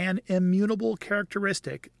become an immutable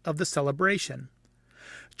characteristic of the celebration.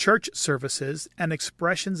 Church services and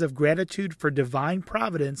expressions of gratitude for divine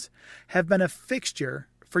providence have been a fixture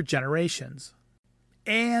for generations.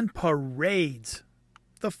 And parades.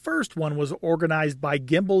 The first one was organized by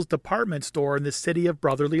Gimbel's department store in the city of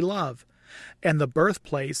brotherly love, and the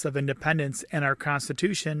birthplace of independence and our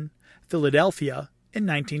Constitution, Philadelphia, in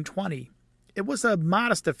 1920. It was a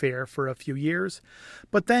modest affair for a few years,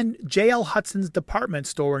 but then J.L. Hudson's department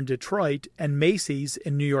store in Detroit and Macy's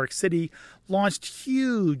in New York City launched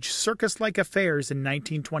huge circus-like affairs in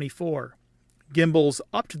 1924. Gimbel's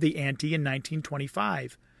upped the ante in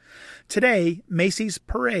 1925. Today, Macy's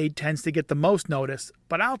Parade tends to get the most notice,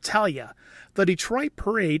 but I'll tell you, the Detroit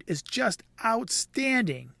Parade is just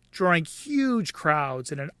outstanding, drawing huge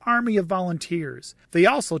crowds and an army of volunteers. They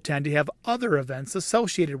also tend to have other events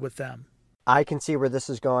associated with them. I can see where this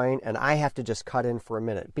is going, and I have to just cut in for a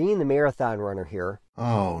minute. Being the marathon runner here.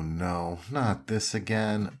 Oh no, not this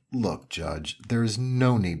again. Look, Judge, there's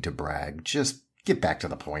no need to brag. Just get back to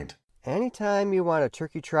the point. Anytime you want a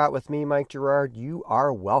turkey trot with me, Mike Gerard, you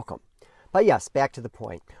are welcome. But yes, back to the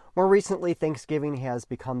point. More recently, Thanksgiving has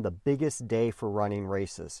become the biggest day for running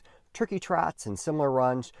races. Turkey trots and similar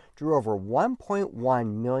runs drew over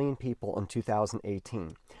 1.1 million people in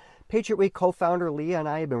 2018. Patriot Week co-founder Leah and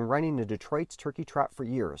I have been running the Detroit's Turkey Trot for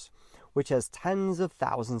years, which has tens of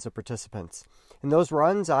thousands of participants. In those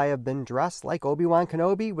runs, I have been dressed like Obi-Wan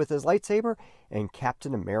Kenobi with his lightsaber and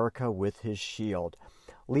Captain America with his shield.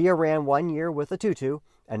 Leah ran 1 year with a tutu,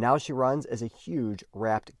 and now she runs as a huge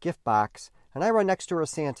wrapped gift box, and I run next to her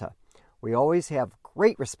as Santa. We always have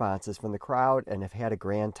great responses from the crowd and have had a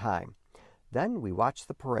grand time. Then we watch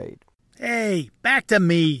the parade. Hey, back to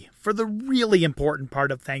me for the really important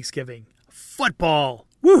part of Thanksgiving. Football.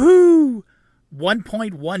 Woohoo!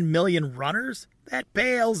 1.1 million runners? That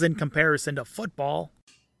pales in comparison to football.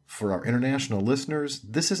 For our international listeners,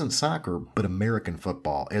 this isn't soccer, but American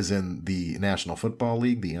football, as in the National Football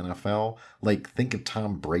League, the NFL. Like, think of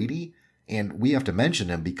Tom Brady. And we have to mention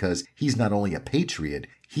him because he's not only a Patriot,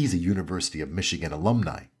 he's a University of Michigan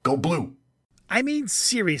alumni. Go Blue! I mean,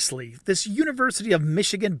 seriously, this University of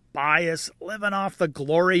Michigan bias, living off the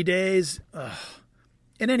glory days. Ugh.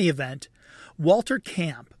 In any event, Walter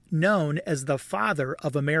Camp, known as the father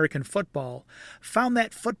of American football, found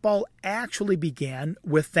that football actually began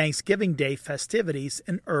with Thanksgiving Day festivities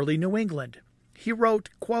in early New England. He wrote,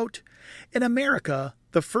 quote, "In America,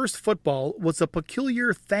 the first football was a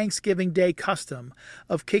peculiar Thanksgiving Day custom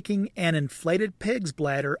of kicking an inflated pig's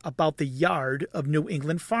bladder about the yard of New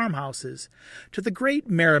England farmhouses, to the great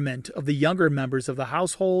merriment of the younger members of the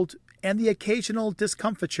household and the occasional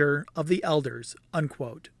discomfiture of the elders,"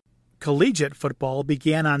 unquote. Collegiate football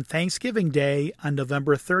began on Thanksgiving Day on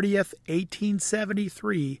November 30th,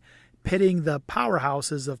 1873, pitting the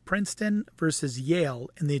powerhouses of Princeton versus Yale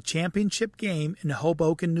in the championship game in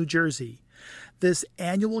Hoboken, New Jersey. This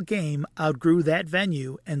annual game outgrew that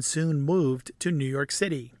venue and soon moved to New York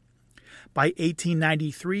City. By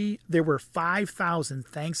 1893, there were 5,000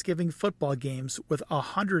 Thanksgiving football games with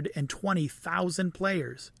 120,000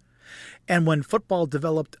 players. And when football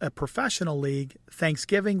developed a professional league,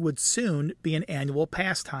 Thanksgiving would soon be an annual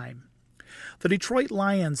pastime. The Detroit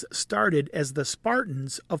Lions started as the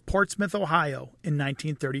Spartans of Portsmouth, Ohio in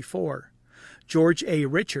 1934. George A.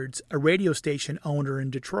 Richards, a radio station owner in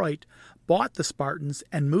Detroit, bought the Spartans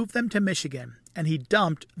and moved them to Michigan, and he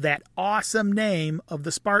dumped that awesome name of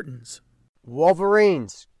the Spartans.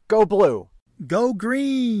 Wolverines, go blue. Go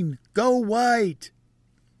green, go white.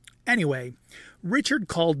 Anyway, Richard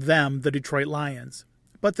called them the Detroit Lions.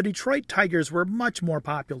 But the Detroit Tigers were much more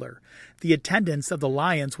popular. The attendance of the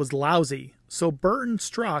Lions was lousy, so Burton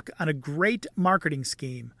struck on a great marketing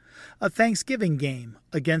scheme, a Thanksgiving game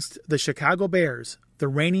against the Chicago Bears, the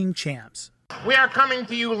reigning champs. We are coming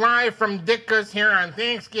to you live from Ditka's here on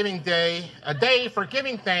Thanksgiving Day, a day for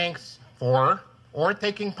giving thanks for or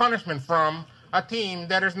taking punishment from a team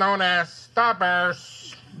that is known as the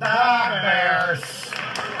Bears. The Bears.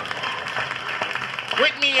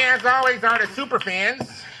 With me, as always, are the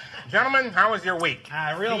superfans. Gentlemen, how was your week?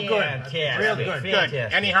 Real good. Fantastic. Real good.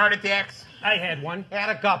 Good. Any heart attacks? I had one. Had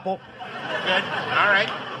a couple. Good. All right.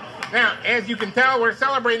 Now, as you can tell, we're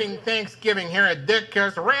celebrating Thanksgiving here at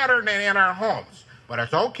Ditka's rather than in our homes. But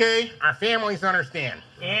it's okay. Our families understand.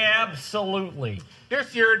 Absolutely.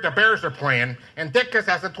 This year, the Bears are playing, and Ditka's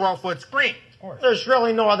has a 12-foot screen. There's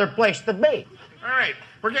really no other place to be. All right.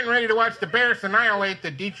 We're getting ready to watch the Bears annihilate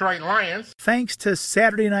the Detroit Lions. Thanks to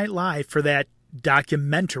Saturday Night Live for that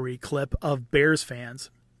documentary clip of Bears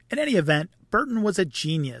fans. In any event, Burton was a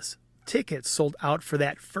genius. Tickets sold out for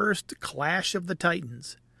that first Clash of the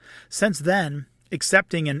Titans. Since then,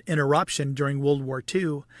 excepting an interruption during World War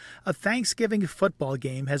II, a Thanksgiving football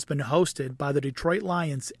game has been hosted by the Detroit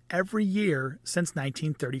Lions every year since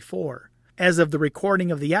 1934. As of the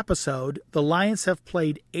recording of the episode, the Lions have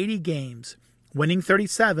played 80 games, winning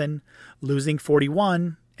 37, losing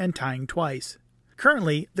 41, and tying twice.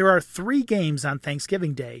 Currently, there are 3 games on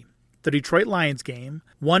Thanksgiving Day. The Detroit Lions game,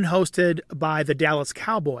 one hosted by the Dallas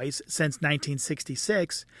Cowboys since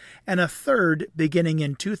 1966, and a third beginning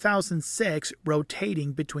in 2006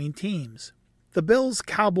 rotating between teams. The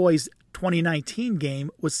Bills-Cowboys 2019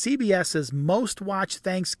 game was CBS's most-watched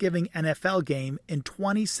Thanksgiving NFL game in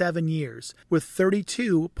 27 years, with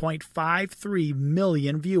 32.53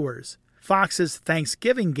 million viewers. Fox's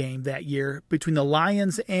Thanksgiving game that year between the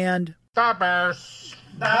Lions and the Bears.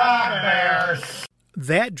 The Bears.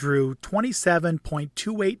 That drew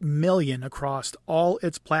 27.28 million across all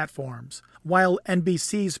its platforms, while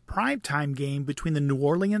NBC's primetime game between the New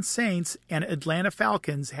Orleans Saints and Atlanta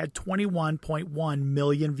Falcons had 21.1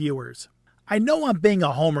 million viewers. I know I'm being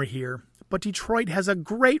a homer here, but Detroit has a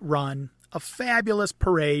great run, a fabulous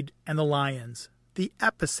parade, and the Lions, the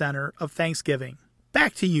epicenter of Thanksgiving.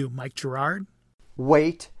 Back to you, Mike Gerard.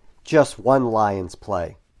 Wait, just one Lions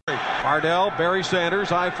play. Bardell, Barry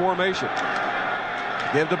Sanders, I formation.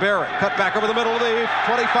 Give to Barry. Cut back over the middle of the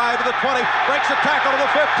 25 to the 20. Breaks the tackle to the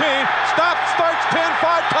 15. Stops, starts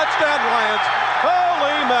 10-5. Touchdown Lions.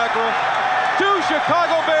 Holy mackerel. 2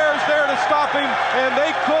 Chicago Bears there to stop him, and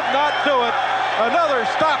they could not do it. Another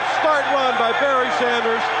stop-start run by Barry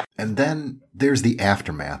Sanders. And then there's the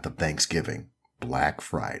aftermath of Thanksgiving, Black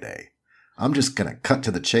Friday. I'm just going to cut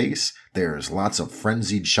to the chase. There's lots of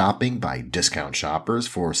frenzied shopping by discount shoppers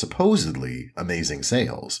for supposedly amazing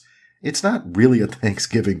sales. It's not really a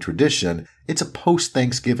Thanksgiving tradition, it's a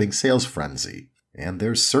post-Thanksgiving sales frenzy. And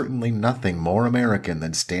there's certainly nothing more American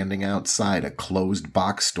than standing outside a closed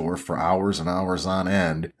box store for hours and hours on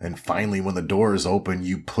end, and finally when the doors open,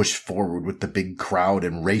 you push forward with the big crowd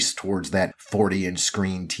and race towards that 40-inch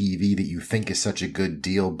screen TV that you think is such a good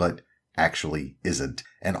deal, but actually isn't.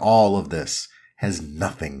 And all of this has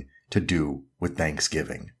nothing to do with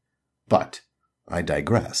Thanksgiving. But I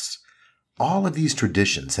digress. All of these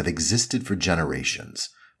traditions have existed for generations,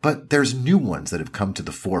 but there's new ones that have come to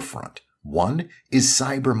the forefront. One is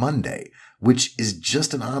Cyber Monday, which is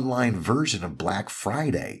just an online version of Black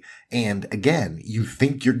Friday. And again, you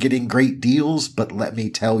think you're getting great deals, but let me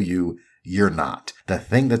tell you, you're not. The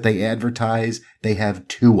thing that they advertise, they have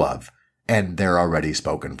 2 of, and they're already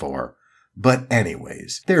spoken for. But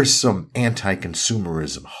anyways, there's some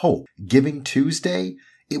anti-consumerism hope. Giving Tuesday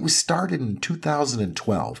It was started in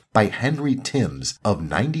 2012 by Henry Timms of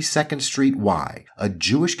 92nd Street Y, a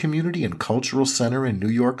Jewish community and cultural center in New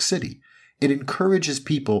York City. It encourages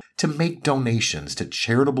people to make donations to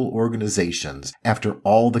charitable organizations after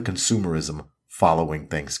all the consumerism following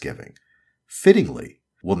Thanksgiving. Fittingly,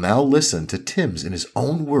 we'll now listen to Timms in his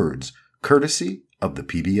own words, courtesy of the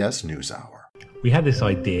PBS NewsHour. We had this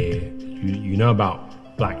idea, you know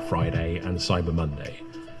about Black Friday and Cyber Monday.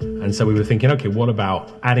 And so we were thinking, okay, what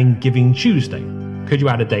about adding Giving Tuesday? Could you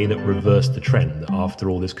add a day that reversed the trend after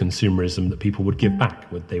all this consumerism that people would give back,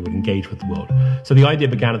 they would engage with the world? So the idea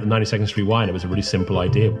began at the 92nd Street Y, and it was a really simple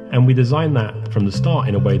idea. And we designed that from the start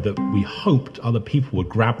in a way that we hoped other people would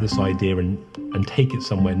grab this idea and take it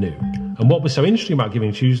somewhere new. And what was so interesting about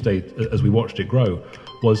Giving Tuesday, as we watched it grow,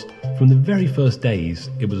 was from the very first days,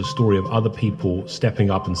 it was a story of other people stepping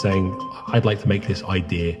up and saying, I'd like to make this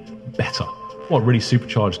idea better. What really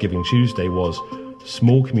supercharged Giving Tuesday was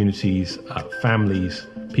small communities, families,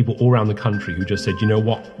 people all around the country who just said, you know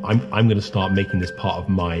what, I'm going to start making this part of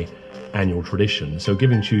my annual tradition. So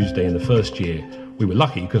Giving Tuesday in the first year, we were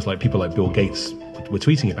lucky because people like Bill Gates were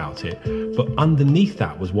tweeting about it. But underneath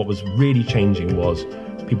that was what was really changing was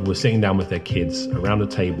people were sitting down with their kids around a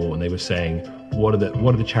table and they were saying, what are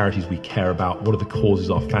the charities we care about? What are the causes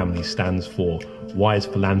our family stands for? Why is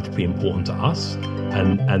philanthropy important to us?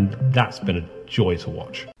 And that's been a joy to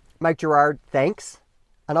watch. Mike Gerard, thanks.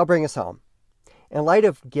 And I'll bring us home. In light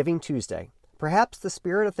of Giving Tuesday, perhaps the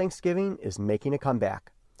spirit of Thanksgiving is making a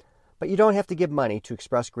comeback. But you don't have to give money to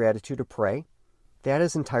express gratitude or pray. That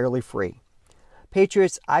is entirely free.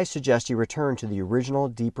 Patriots, I suggest you return to the original,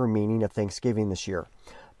 deeper meaning of Thanksgiving this year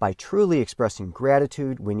by truly expressing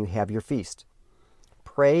gratitude when you have your feast.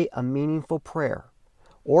 Pray a meaningful prayer.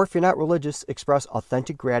 Or if you're not religious, express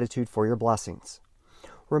authentic gratitude for your blessings.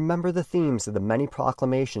 Remember the themes of the many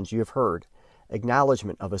proclamations you have heard: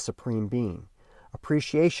 acknowledgement of a supreme being,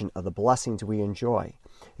 appreciation of the blessings we enjoy,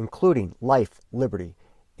 including life, liberty,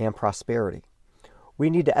 and prosperity. We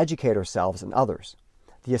need to educate ourselves and others.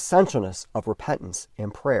 The essentialness of repentance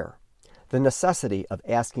and prayer. The necessity of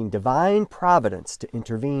asking divine providence to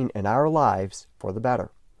intervene in our lives for the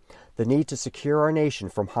better. The need to secure our nation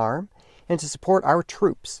from harm and to support our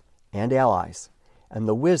troops and allies, and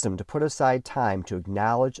the wisdom to put aside time to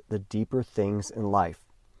acknowledge the deeper things in life.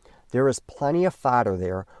 There is plenty of fodder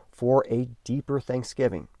there for a deeper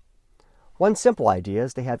Thanksgiving. One simple idea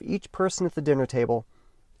is to have each person at the dinner table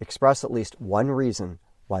express at least one reason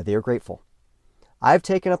why they are grateful. I've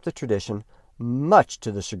taken up the tradition, much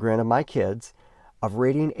to the chagrin of my kids, of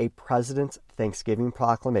reading a president's Thanksgiving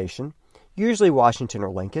proclamation, usually Washington or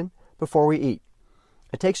Lincoln, before we eat.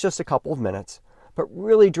 It takes just a couple of minutes, but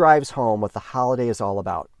really drives home what the holiday is all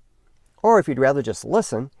about. Or if you'd rather just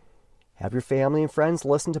listen, have your family and friends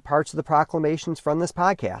listen to parts of the proclamations from this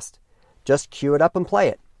podcast. Just cue it up and play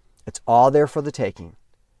it. It's all there for the taking.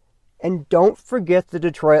 And don't forget the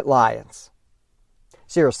Detroit Lions.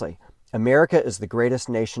 Seriously, America is the greatest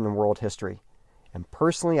nation in world history. And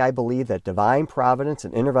personally, I believe that divine providence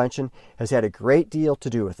and intervention has had a great deal to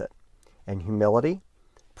do with it. And humility,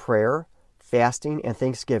 prayer, fasting, and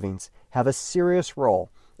thanksgivings have a serious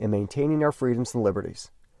role in maintaining our freedoms and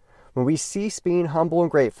liberties. When we cease being humble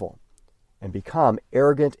and grateful and become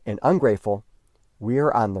arrogant and ungrateful, we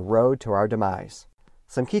are on the road to our demise.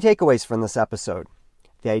 Some key takeaways from this episode.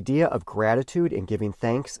 The idea of gratitude and giving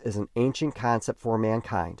thanks is an ancient concept for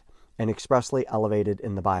mankind and expressly elevated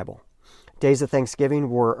in the Bible. Days of Thanksgiving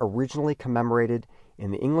were originally commemorated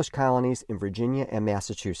in the English colonies in Virginia and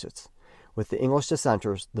Massachusetts, with the English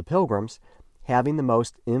dissenters, the Pilgrims, having the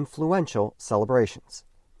most influential celebrations.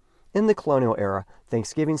 In the colonial era,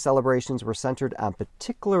 Thanksgiving celebrations were centered on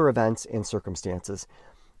particular events and circumstances,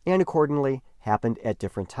 and accordingly happened at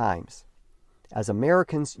different times. As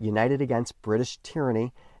Americans united against British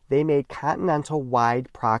tyranny, they made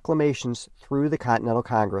continental-wide proclamations through the Continental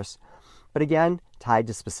Congress, but again tied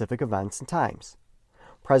to specific events and times.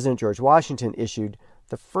 President George Washington issued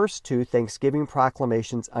the first two Thanksgiving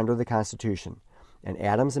proclamations under the Constitution, and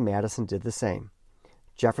Adams and Madison did the same.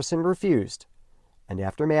 Jefferson refused, and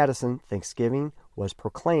after Madison, Thanksgiving was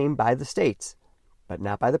proclaimed by the states, but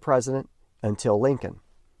not by the president until Lincoln.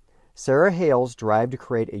 Sarah Hale's drive to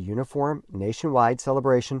create a uniform, nationwide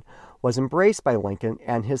celebration was embraced by Lincoln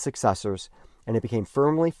and his successors, and it became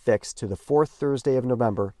firmly fixed to the fourth Thursday of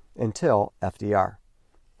November until FDR.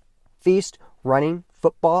 Feast, running,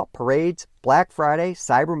 football, parades, Black Friday,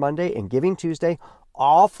 Cyber Monday, and Giving Tuesday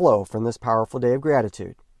all flow from this powerful day of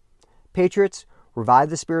gratitude. Patriots, revive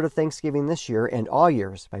the spirit of Thanksgiving this year and all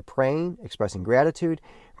years by praying, expressing gratitude,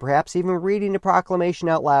 perhaps even reading a proclamation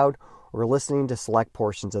out loud or listening to select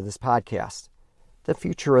portions of this podcast. The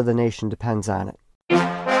future of the nation depends on it.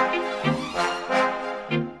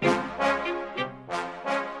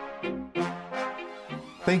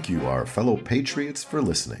 Thank you, our fellow patriots, for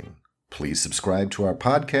listening. Please subscribe to our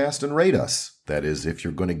podcast and rate us. That is, if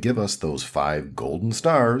you're going to give us those 5 golden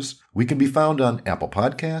stars. We can be found on Apple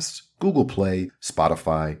Podcasts, Google Play,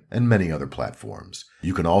 Spotify, and many other platforms.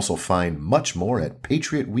 You can also find much more at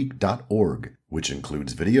patriotweek.org, which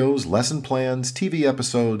includes videos, lesson plans, TV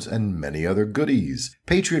episodes, and many other goodies.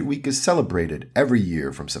 Patriot Week is celebrated every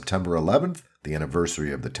year from September 11th, the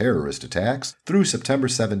anniversary of the terrorist attacks, through September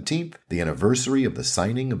 17th, the anniversary of the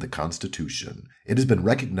signing of the Constitution. It has been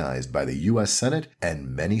recognized by the U.S. Senate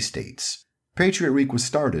and many states. Patriot Week was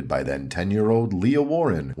started by then 10-year-old Leah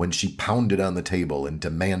Warren when she pounded on the table and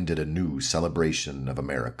demanded a new celebration of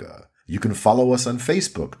America. You can follow us on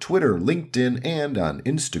Facebook, Twitter, LinkedIn, and on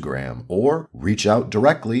Instagram, or reach out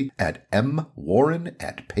directly at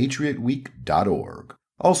mwarren@patriotweek.org.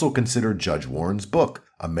 Also consider Judge Warren's book,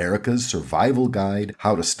 America's Survival Guide,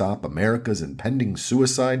 How to Stop America's Impending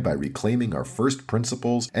Suicide by Reclaiming Our First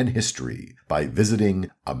Principles and History, by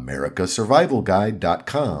visiting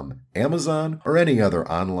americasurvivalguide.com, Amazon, or any other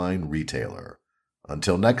online retailer.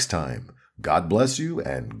 Until next time, God bless you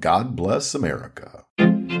and God bless America.